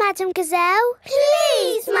 Please, Madame Gazelle.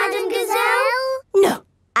 Please, Madame Gazelle. No,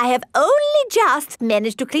 I have only just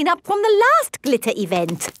managed to clean up from the last glitter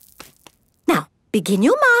event. Now, begin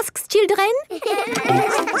your masks, children.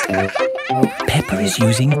 Peppa is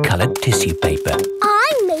using coloured tissue paper.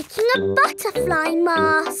 I'm making a butterfly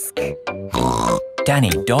mask.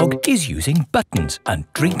 Danny Dog is using buttons and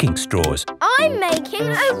drinking straws. I'm making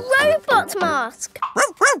a robot mask.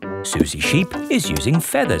 Susie Sheep is using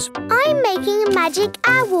feathers. I'm making a magic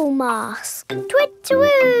owl mask.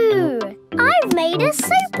 Twit-twoo! I've made a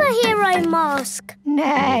superhero mask.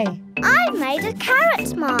 Nay. I've made a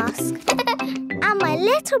carrot mask. And my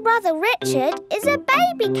little brother Richard is a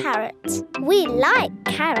baby carrot. We like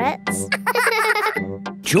carrots.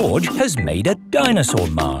 George has made a dinosaur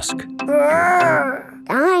mask.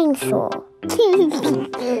 Dinosaur.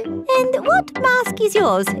 And what mask is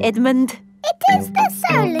yours, Edmund? It is the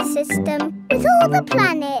solar system with all the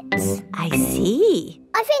planets. I see.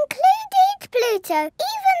 I've included Pluto,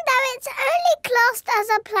 even though it's only classed as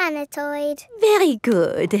a planetoid. Very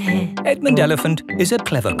good. Edmund Elephant is a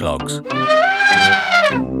clever clogs.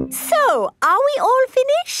 So, are we all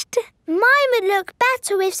finished? Mine would look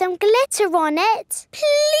better with some glitter on it.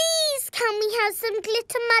 Please, can we have some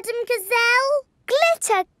glitter, Madame Gazelle?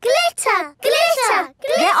 Glitter, glitter, glitter,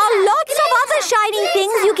 glitter. There are lots of other shining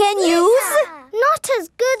things you can use. Not as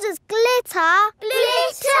good as glitter.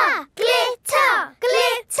 Glitter, glitter,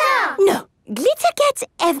 glitter. No, glitter gets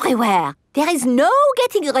everywhere. There is no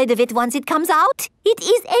getting rid of it once it comes out. It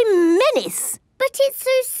is a menace. But it's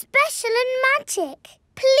so special and magic.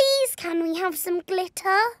 Please, can we have some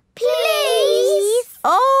glitter? Please?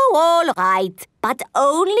 Oh, all right. But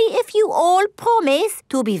only if you all promise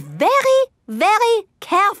to be very, very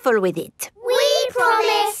careful with it. We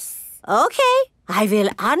promise. Okay, I will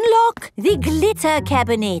unlock the glitter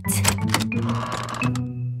cabinet.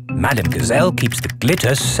 Madame Gazelle keeps the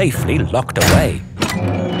glitter safely locked away.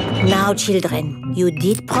 Now, children, you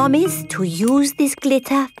did promise to use this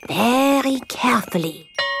glitter very carefully.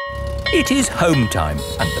 It is home time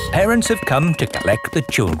and the parents have come to collect the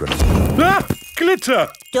children. Ah! Glitter!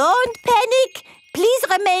 Don't panic. Please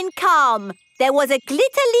remain calm. There was a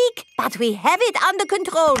glitter leak, but we have it under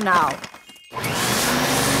control now.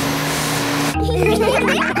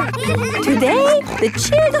 Today, the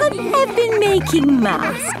children have been making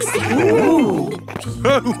masks. Ooh.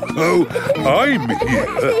 Oh, I'm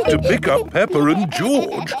here to pick up Peppa and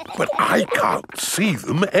George, but I can't see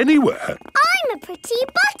them anywhere. I'm a pretty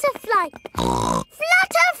butterfly.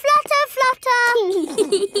 Flutter, flutter,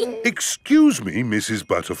 flutter. Excuse me, Mrs.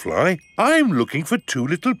 Butterfly. I'm looking for two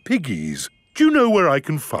little piggies. Do you know where I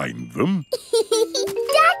can find them?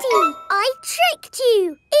 Daddy, I tricked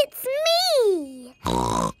you. It's me.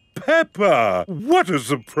 Peppa! What a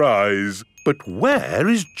surprise! But where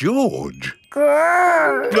is George?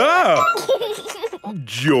 Ah!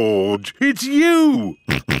 George, it's you!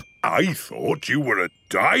 I thought you were a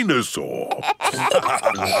dinosaur.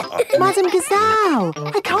 Madame Gazelle,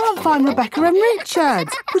 I can't find Rebecca and Richard.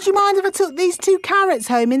 Would you mind if I took these two carrots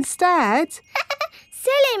home instead?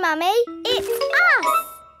 Silly, Mummy. It's us.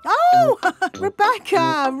 Oh,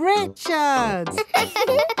 Rebecca, Richard.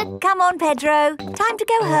 Come on, Pedro. Time to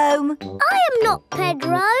go home. I am not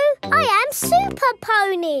Pedro. I am Super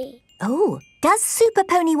Pony. Oh, does Super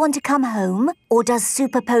Pony want to come home? Or does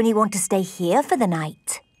Super Pony want to stay here for the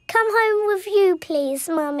night? Come home with you, please,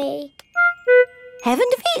 Mummy.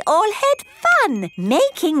 Haven't we all had fun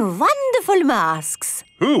making wonderful masks?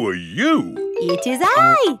 Who are you? It is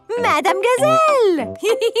I, Madame Gazelle.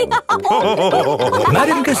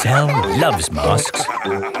 Madame Gazelle loves masks.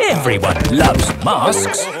 Everyone loves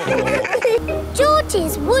masks.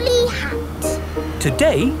 George's woolly hat.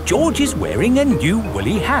 Today, George is wearing a new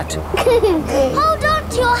woolly hat. Hold on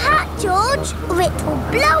to your hat, George, or it will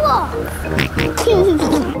blow off.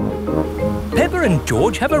 Peppa and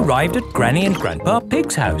George have arrived at Granny and Grandpa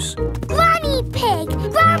Pig's house. Granny Pig,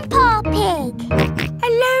 Grandpa Pig.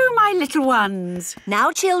 Hello, my little ones.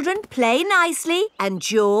 Now, children, play nicely. And,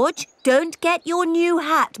 George, don't get your new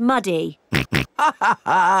hat muddy.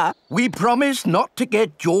 We promise not to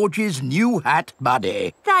get George's new hat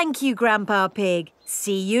muddy. Thank you, Grandpa Pig.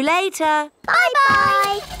 See you later.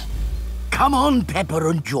 Bye-bye. Come on, Peppa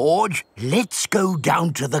and George. Let's go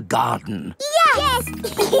down to the garden. Yeah! Yes!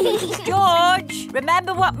 George,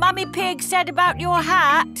 remember what Mummy Pig said about your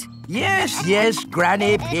hat? Yes, yes,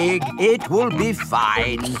 Granny Pig. It will be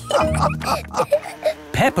fine.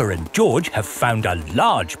 Peppa and George have found a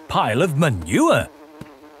large pile of manure.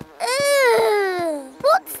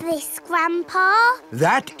 What's this, Grandpa?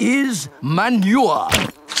 That is manure.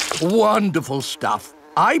 Wonderful stuff.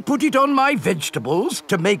 I put it on my vegetables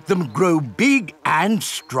to make them grow big and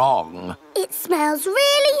strong. It smells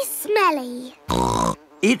really smelly.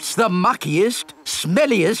 It's the muckiest,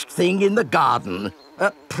 smelliest thing in the garden.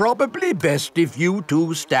 Probably best if you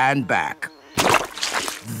two stand back.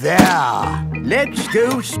 There. Let's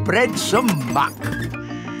go spread some muck.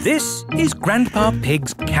 This is Grandpa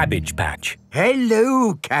Pig's cabbage patch.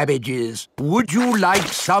 Hello, cabbages. Would you like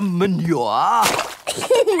some manure?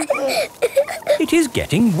 It is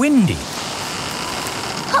getting windy.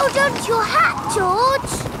 Hold on to your hat,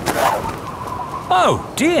 George. Oh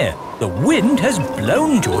dear, the wind has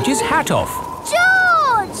blown George's hat off.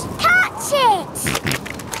 George, catch it!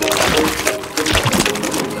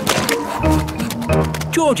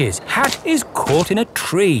 George's hat is caught in a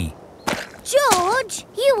tree. George,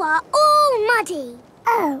 you are all muddy.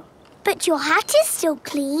 Oh, but your hat is still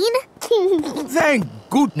clean. Thank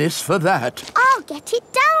goodness for that. I'll get it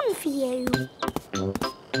down for you.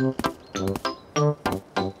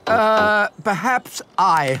 Perhaps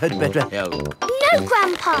I had better help. No,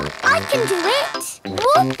 Grandpa, I can do it.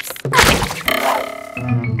 Whoops.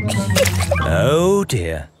 Oh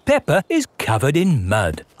dear, Peppa is covered in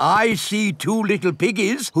mud. I see two little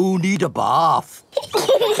piggies who need a bath.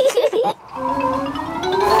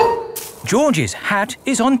 George's hat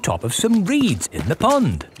is on top of some reeds in the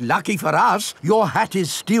pond. Lucky for us, your hat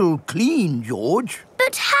is still clean, George.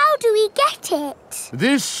 But how do we get it?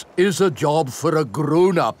 This is a job for a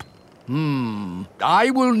grown-up.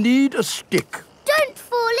 I will need a stick. Don't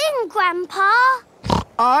fall in, Grandpa.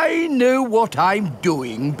 I know what I'm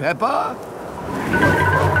doing, Peppa.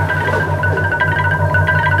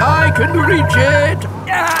 I can reach it.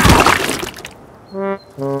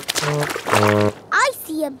 I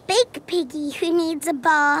see a big piggy who needs a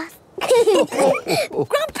bath.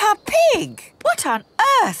 Grandpa Pig, what on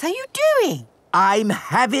earth are you doing? I'm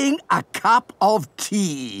having a cup of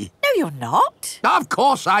tea. No, you're not. Of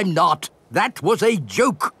course I'm not. That was a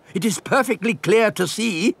joke. It is perfectly clear to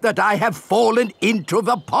see that I have fallen into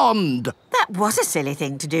the pond. That was a silly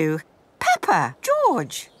thing to do. Peppa,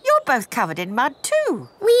 George, you're both covered in mud too.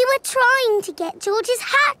 We were trying to get George's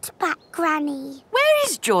hat back, Granny. Where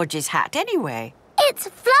is George's hat anyway? It's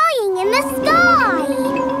flying in the sky.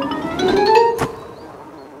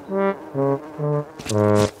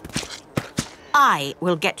 I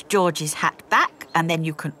will get George's hat back and then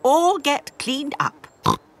you can all get cleaned up.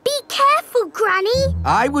 Be careful, Granny.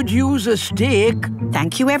 I would use a stick.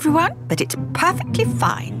 Thank you, everyone, but it's perfectly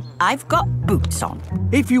fine. I've got boots on.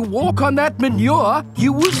 If you walk on that manure,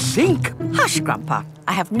 you will sink. Hush, Grandpa.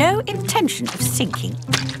 I have no intention of sinking.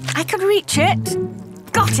 I can reach it.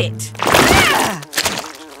 Got it. Ah!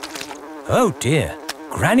 Oh dear,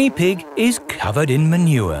 Granny Pig is covered in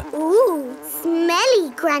manure. Ooh, smelly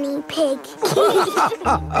Granny Pig.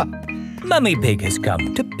 Mummy Pig has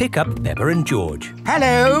come to pick up Peppa and George.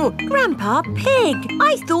 Hello. Grandpa Pig,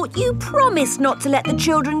 I thought you promised not to let the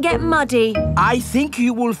children get muddy. I think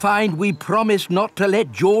you will find we promised not to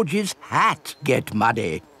let George's hat get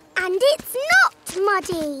muddy. And it's not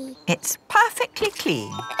muddy. It's perfectly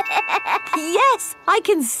clean. Yes, I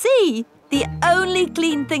can see. The only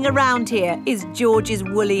clean thing around here is George's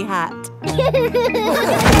woolly hat.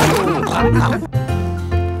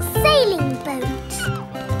 Sailing boat.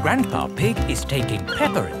 Grandpa Pig is taking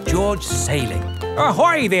Peppa and George sailing.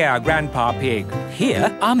 Ahoy there, Grandpa Pig.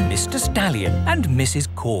 Here are Mr. Stallion and Mrs.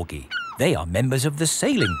 Corgi. They are members of the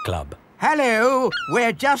sailing club. Hello.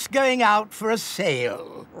 We're just going out for a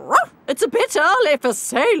sail. It's a bit early for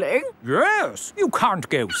sailing. Yes, you can't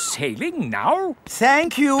go sailing now.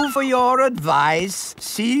 Thank you for your advice.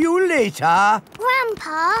 See you later.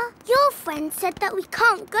 Grandpa, your friend said that we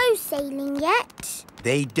can't go sailing yet.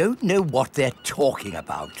 They don't know what they're talking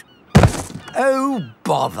about. Oh,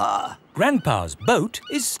 bother. Grandpa's boat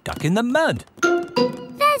is stuck in the mud.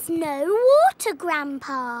 There's no water,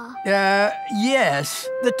 Grandpa. Yes.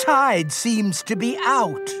 The tide seems to be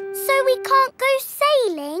out. So we can't go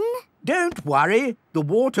sailing? Don't worry. The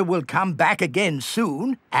water will come back again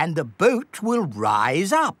soon and the boat will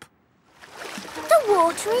rise up. The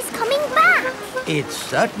water is coming back. It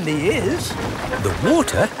certainly is. The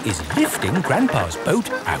water is lifting Grandpa's boat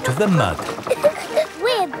out of the mud.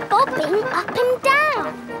 We're bobbing up and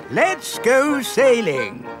down. Let's go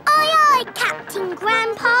sailing. Aye, aye, Captain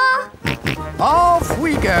Grandpa. Off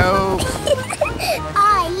we go.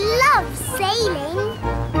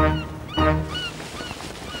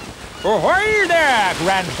 Ahoy there,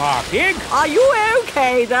 Grandpa Pig. Are you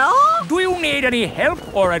okay there? Do you need any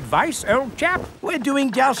help or advice, old chap? We're doing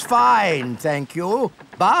just fine, thank you.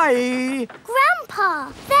 Bye.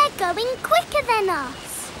 Grandpa, they're going quicker than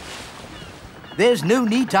us. There's no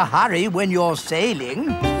need to hurry when you're sailing.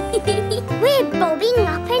 We're bobbing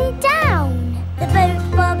up and down. The boat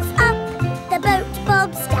bobs up, the boat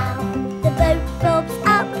bobs down. The boat bobs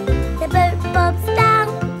up, the boat bobs down.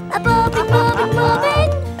 A bobbing, bobbing, bobbing,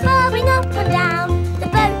 bobbing up and down. The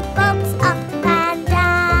boat bobs up and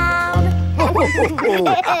down.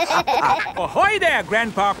 Ahoy there,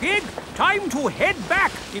 Grandpa Pig. Time to head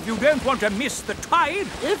back if you don't want to miss the tide.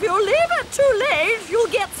 If you leave it too late, you'll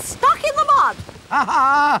get stuck in the mud.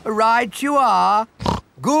 Ha-ha, right you are.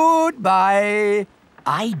 Goodbye.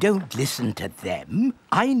 I don't listen to them.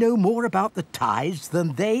 I know more about the tides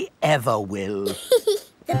than they ever will.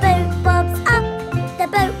 The boat bobs up, the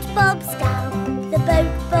boat bobs down. The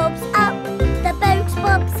boat bobs up, the boat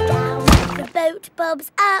bobs down. The boat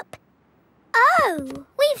bobs up. Oh,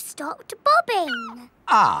 we've stopped bobbing.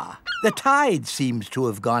 Ah, the tide seems to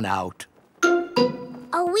have gone out.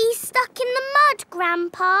 Are we stuck in the mud,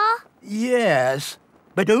 Grandpa? Yes,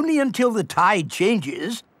 but only until the tide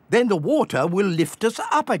changes. Then the water will lift us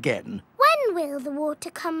up again. When will the water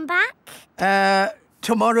come back?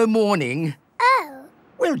 Tomorrow morning. Oh.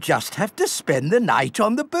 We'll just have to spend the night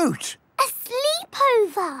on the boat. A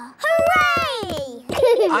sleepover! Hooray!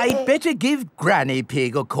 I'd better give Granny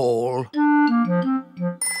Pig a call.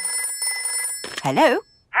 Hello?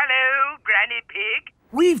 Hello, Granny Pig.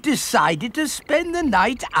 We've decided to spend the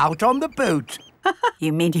night out on the boat.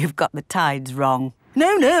 You mean you've got the tides wrong?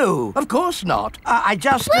 No, of course not. I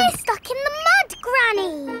just... We're stuck in the mud,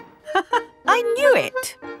 Granny. I knew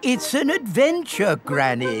it. It's an adventure,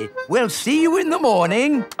 Granny. We'll see you in the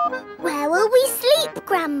morning. Where will we sleep,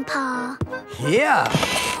 Grandpa? Here.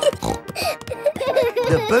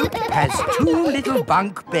 The boat has 2 little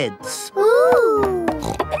bunk beds. Ooh.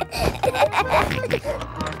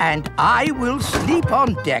 And I will sleep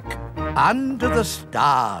on deck under the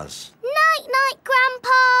stars. Night-night,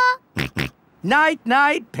 Grandpa.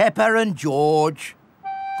 Night-night, Peppa and George.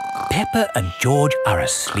 Peppa and George are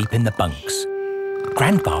asleep in the bunks.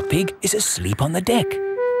 Grandpa Pig is asleep on the deck.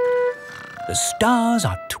 The stars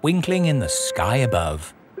are twinkling in the sky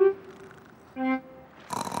above.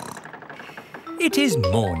 It is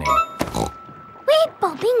morning. We're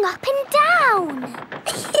bobbing up and down.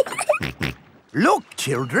 Look,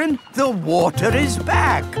 children, the water is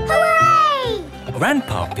back. Hooray!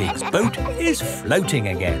 Grandpa Pig's boat is floating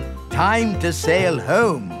again. Time to sail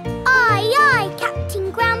home. Aye, aye, Captain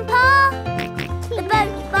Grandpa. The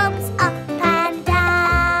boat bobs up and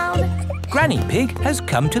down. Granny Pig has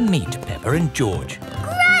come to meet Peppa and George.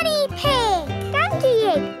 Granny Pig! Thank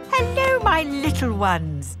you. Hello, my little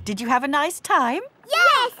ones. Did you have a nice time?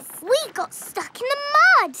 Yes! We got stuck in the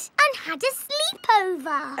mud and had a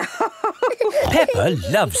sleepover. Peppa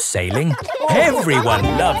loves sailing. Everyone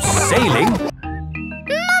loves sailing.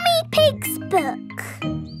 Mummy Pig's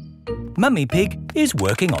book. Mummy Pig is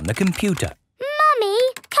working on the computer. Mummy,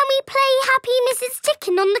 can we play Happy Mrs.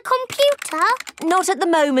 Chicken on the computer? Not at the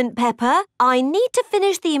moment, Peppa. I need to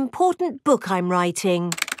finish the important book I'm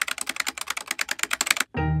writing.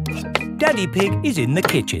 Daddy Pig is in the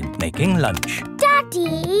kitchen making lunch.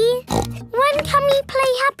 Daddy, when can we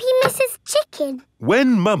play Happy Mrs. Chicken?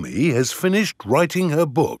 When Mummy has finished writing her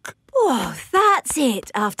book. Oh, that's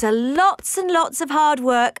it. After lots and lots of hard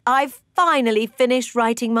work, I've finally finished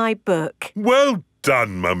writing my book. Well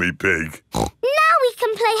done, Mummy Pig. Now we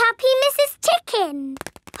can play Happy Mrs. Chicken.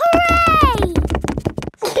 Hooray!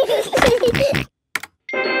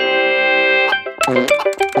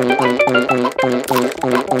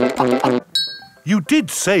 You did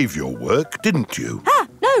save your work, didn't you? Ah,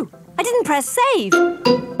 no, I didn't press save. 40,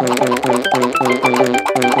 90,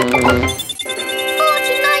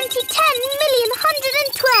 10, 1,000,000,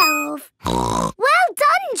 112. Well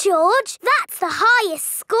done, George. That's the highest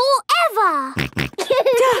score ever.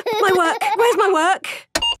 My work. Where's my work?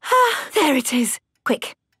 Ah, there it is.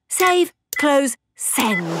 Quick. Save, close,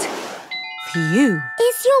 send. Phew.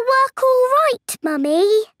 Is your work all right,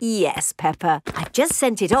 Mummy? Yes, Peppa. I've just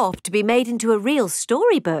sent it off to be made into a real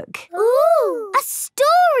storybook. Ooh, a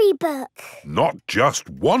storybook. Not just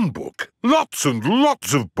one book. Lots and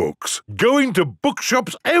lots of books. Going to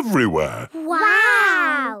bookshops everywhere.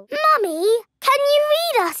 Wow. Mummy, can you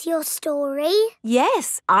read us your story?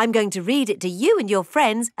 Yes, I'm going to read it to you and your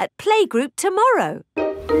friends at playgroup tomorrow.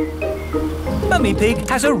 Mummy Pig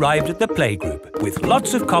has arrived at the playgroup with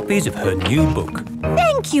lots of copies of her new book.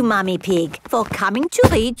 Thank you, Mummy Pig, for coming to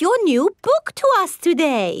read your new book to us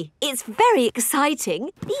today. It's very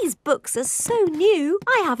exciting. These books are so new,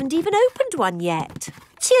 I haven't even opened one yet.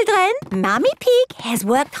 Children, Mummy Pig has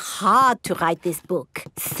worked hard to write this book.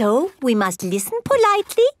 So we must listen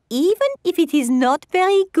politely, even if it is not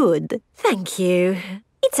very good. Thank you.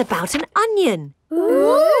 It's about an onion.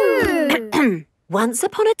 Ooh. Once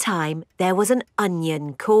upon a time, there was an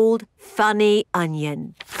onion called Funny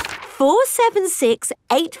Onion.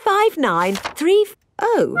 4768593.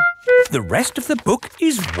 Oh. The rest of the book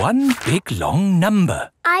is one big long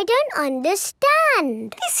number. I don't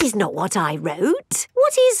understand. This is not what I wrote.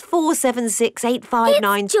 What is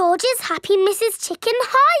 4768593? It's George's Happy Mrs. Chicken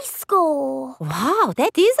high score. Wow,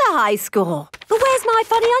 that is a high score. But where's my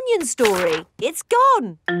Funny Onion story? It's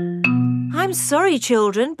gone. I'm sorry,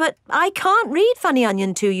 children, but I can't read Funny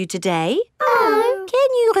Onion to you today. Oh. Can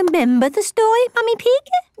you remember the story, Mummy Pig?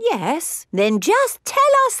 Yes. Then just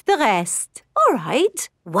tell us the rest. All right.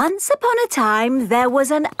 Once upon a time, there was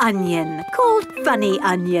an onion called Funny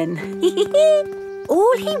Onion.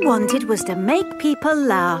 All he wanted was to make people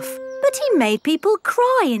laugh, but he made people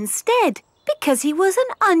cry instead because he was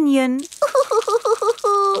an onion.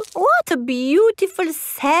 What a beautiful,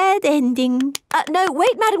 sad ending. No,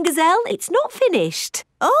 wait, Madame Gazelle, it's not finished.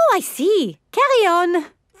 Oh, I see. Carry on.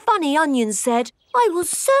 Funny Onion said, I will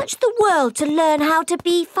search the world to learn how to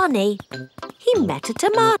be funny. He met a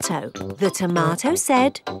tomato. The tomato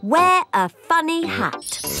said, wear a funny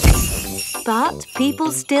hat. But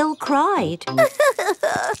people still cried.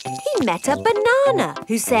 He met a banana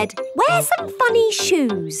who said, wear some funny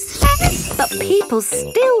shoes. But people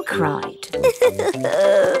still cried.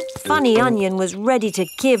 Funny Onion was ready to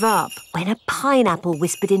give up when a pineapple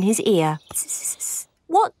whispered in his ear.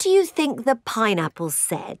 What do you think the pineapple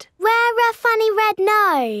said? Wear a funny red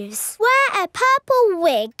nose. Wear a purple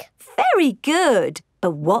wig. Very good.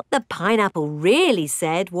 But what the pineapple really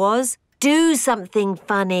said was, do something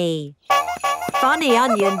funny. Funny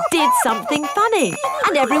Onion did something funny,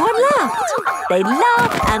 and everyone laughed. They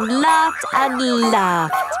laughed and laughed and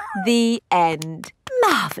laughed. The end.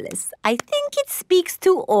 Marvellous. I think it speaks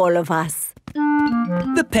to all of us.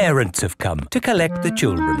 The parents have come to collect the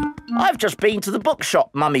children. I've just been to the bookshop,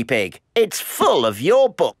 Mummy Pig. It's full of your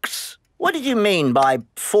books. What did you mean by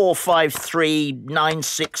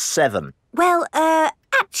 453967? Well,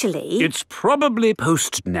 actually... It's probably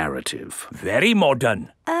post-narrative. Very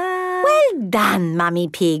modern. Well done, Mummy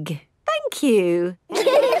Pig. Thank you.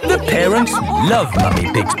 The parents love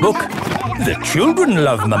Mummy Pig's book. The children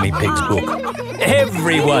love Mummy Pig's book.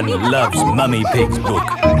 Everyone loves Mummy Pig's book.